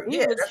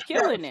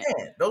killing it.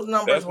 Those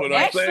numbers. That's what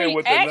I'm saying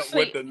with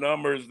the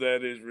numbers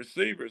that his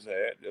receivers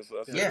had. That's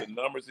what I said. The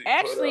numbers he put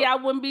up. I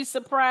wouldn't be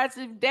surprised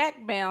if Dak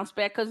bounced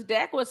back because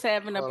Dak was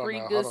having a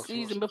pretty good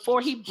season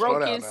before he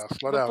broke his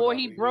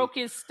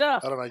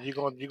stuff. I don't know. You're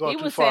going he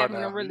too was far having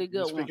now. a really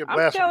good one.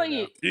 I'm telling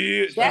you, she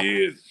is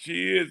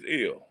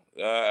ill.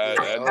 I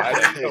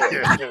didn't know it.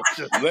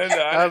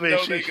 Linda, I didn't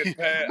know they could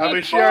pass. I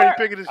mean, she already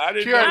picked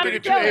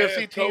two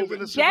AFC teams in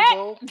the Super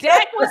Bowl.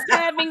 Dak was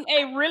having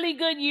a really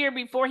good year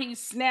before he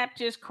snapped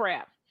his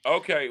crap.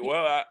 Okay,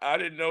 well, I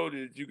didn't know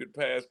that you could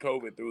pass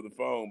COVID through the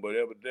phone, but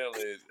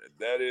evidently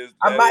that is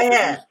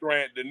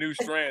the new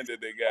strand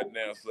that they got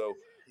now. So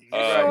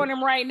showing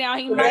him right now,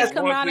 he might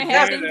come out and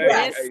have his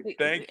best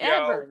thank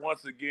y'all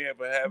once again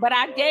for having me. But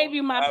I gave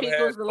you my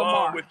pickles to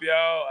Lamar.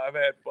 I've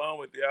had fun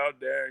with y'all,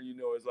 Darren. You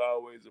know, it's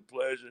always a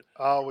pleasure.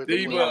 Always.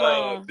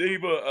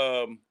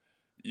 Diva,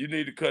 you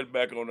need to cut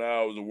back on the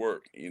hours of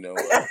work. You know,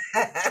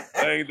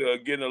 things are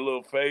getting a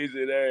little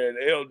phasey there. And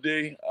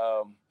LD,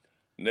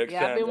 next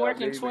time I've been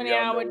working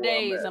 20-hour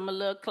days. I'm a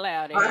little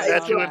cloudy.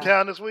 Is you in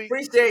town this week?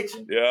 Appreciate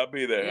you. Yeah, I'll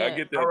be there. Yeah. I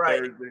get there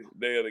Thursday,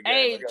 day of the game.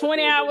 Hey,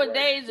 20-hour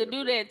days to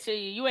do that to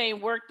you. You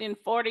ain't worked in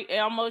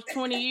almost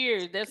 20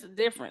 years. That's the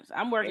difference.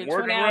 I'm working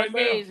 20-hour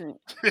days. And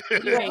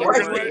you ain't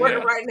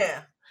working right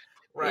now.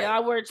 Right. Yeah,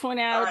 I work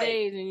 20-hour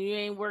days and you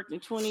ain't working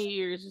 20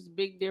 years. It's a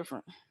big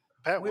difference.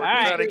 Pat, we're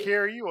trying to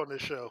carry you on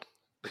this show.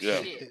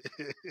 Yeah.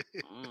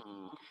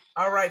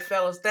 All right,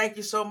 fellas. Thank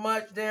you so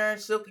much, Darren,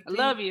 Silky. I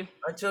love you.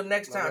 Until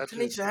next time.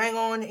 Tinesha, hang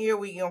on here.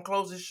 We're going to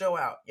close this show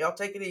out. Y'all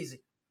take it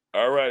easy.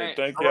 All right.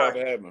 Thank y'all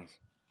for having us.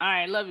 All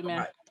right. Love you, man.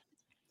 All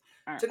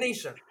right.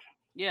 Tinesha.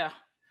 Yeah.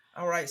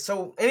 All right.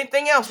 So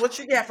anything else? What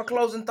you got for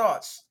closing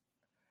thoughts?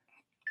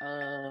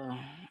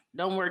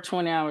 Don't work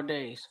 20-hour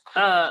days.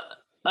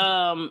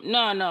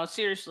 No,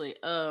 seriously.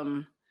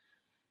 For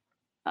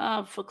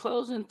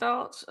closing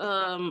thoughts,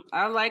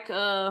 I like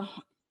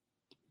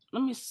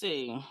let me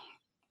see.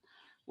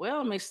 Well,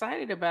 I'm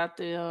excited about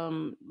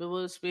the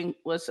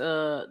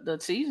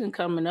season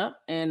coming up,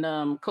 and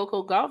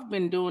Coco Gauff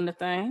been doing the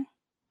thing.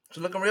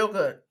 She's looking real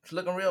good.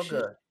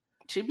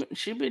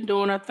 She been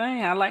doing her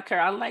thing. I like her.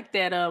 I like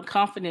that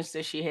confidence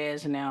that she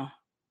has now.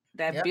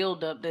 That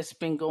build up that's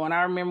been going.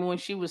 I remember when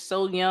she was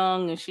so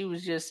young and she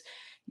was just.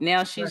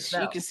 Now you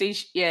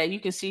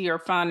can see her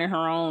finding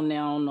her own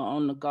now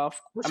on the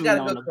golf.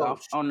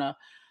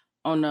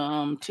 On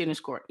the tennis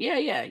court. Yeah.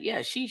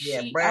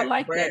 I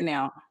like that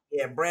now.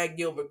 Yeah, Brad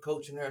Gilbert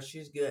coaching her.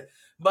 She's good.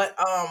 But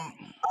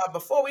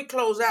before we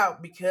close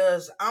out,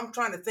 because I'm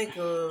trying to think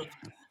of,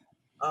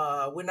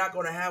 we're not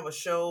going to have a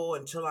show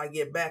until I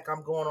get back.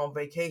 I'm going on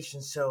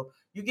vacation, so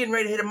you're getting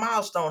ready to hit a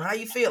milestone. How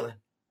you feeling?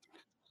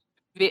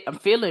 I'm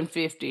feeling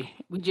 50.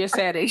 We just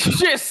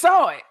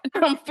saw it.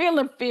 I'm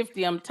feeling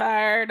 50. I'm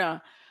tired.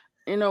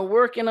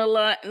 Working a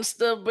lot and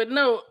stuff. But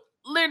no,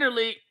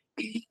 literally,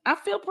 I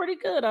feel pretty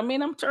good. I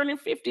mean, I'm turning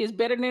 50. It's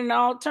better than an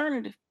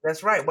alternative.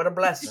 That's right. What a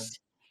blessing.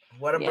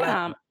 What a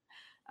blessing.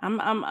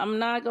 I'm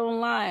not gonna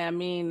lie. I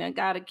mean, I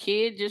got a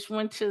kid. Just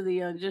went to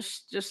the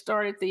just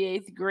started the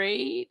 8th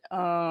grade.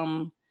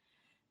 I'm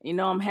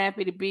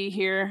happy to be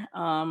here.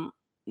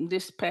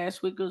 This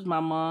past week was my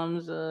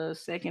mom's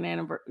second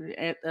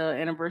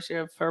anniversary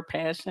of her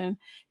passing.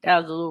 That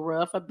was a little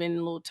rough. I've been a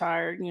little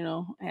tired,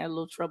 I had a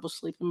little trouble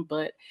sleeping,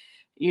 but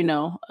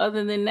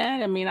other than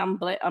that, I mean,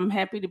 I'm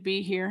happy to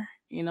be here.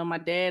 My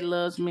dad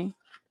loves me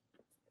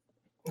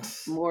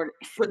more.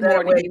 Put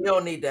that away. You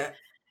don't need that.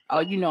 Oh,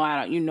 I don't.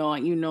 I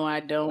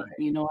don't. Right.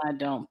 I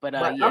don't. But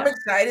yeah. I'm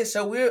excited.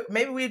 So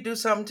maybe we'll do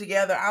something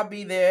together. I'll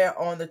be there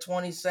on the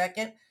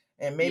 22nd.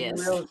 And maybe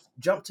we'll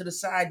jump to the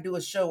side, do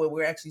a show where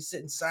we're actually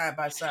sitting side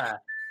by side.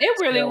 It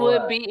really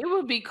would be. It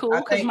would be cool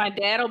because my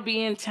dad will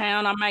be in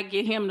town. I might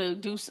get him to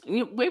do.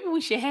 Maybe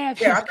we should have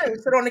him. Yeah, I think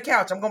we sit on the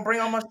couch. I'm gonna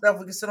bring all my stuff.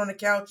 We can sit on the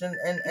couch and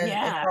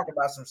talk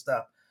about some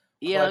stuff.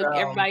 Yeah, but,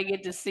 everybody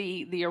get to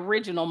see the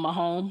original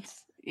Mahomes.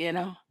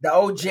 The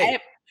OG.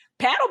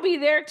 Pat will be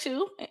there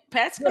too.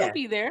 Pat's gonna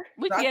be there.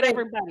 We can get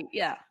everybody.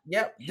 Yeah.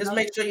 Yep. Just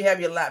make sure you have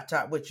your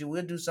laptop with you.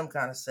 We'll do some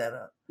kind of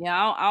setup. Yeah,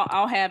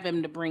 I'll have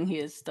him to bring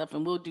his stuff,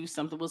 and we'll do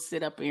something. We'll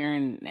sit up here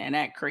and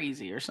act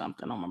crazy or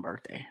something on my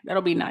birthday.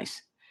 That'll be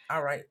nice.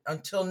 All right.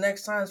 Until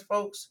next time,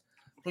 folks.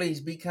 Please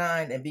be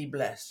kind and be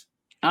blessed.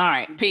 All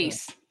right.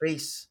 Peace.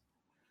 Peace.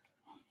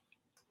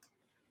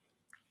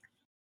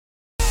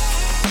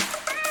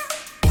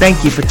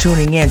 Thank you for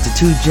tuning in to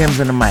 2 Gems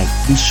and a Mic.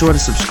 Be sure to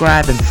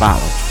subscribe and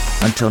follow.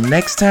 Until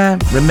next time,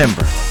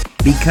 remember,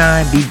 be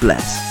kind, be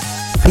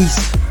blessed.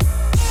 Peace.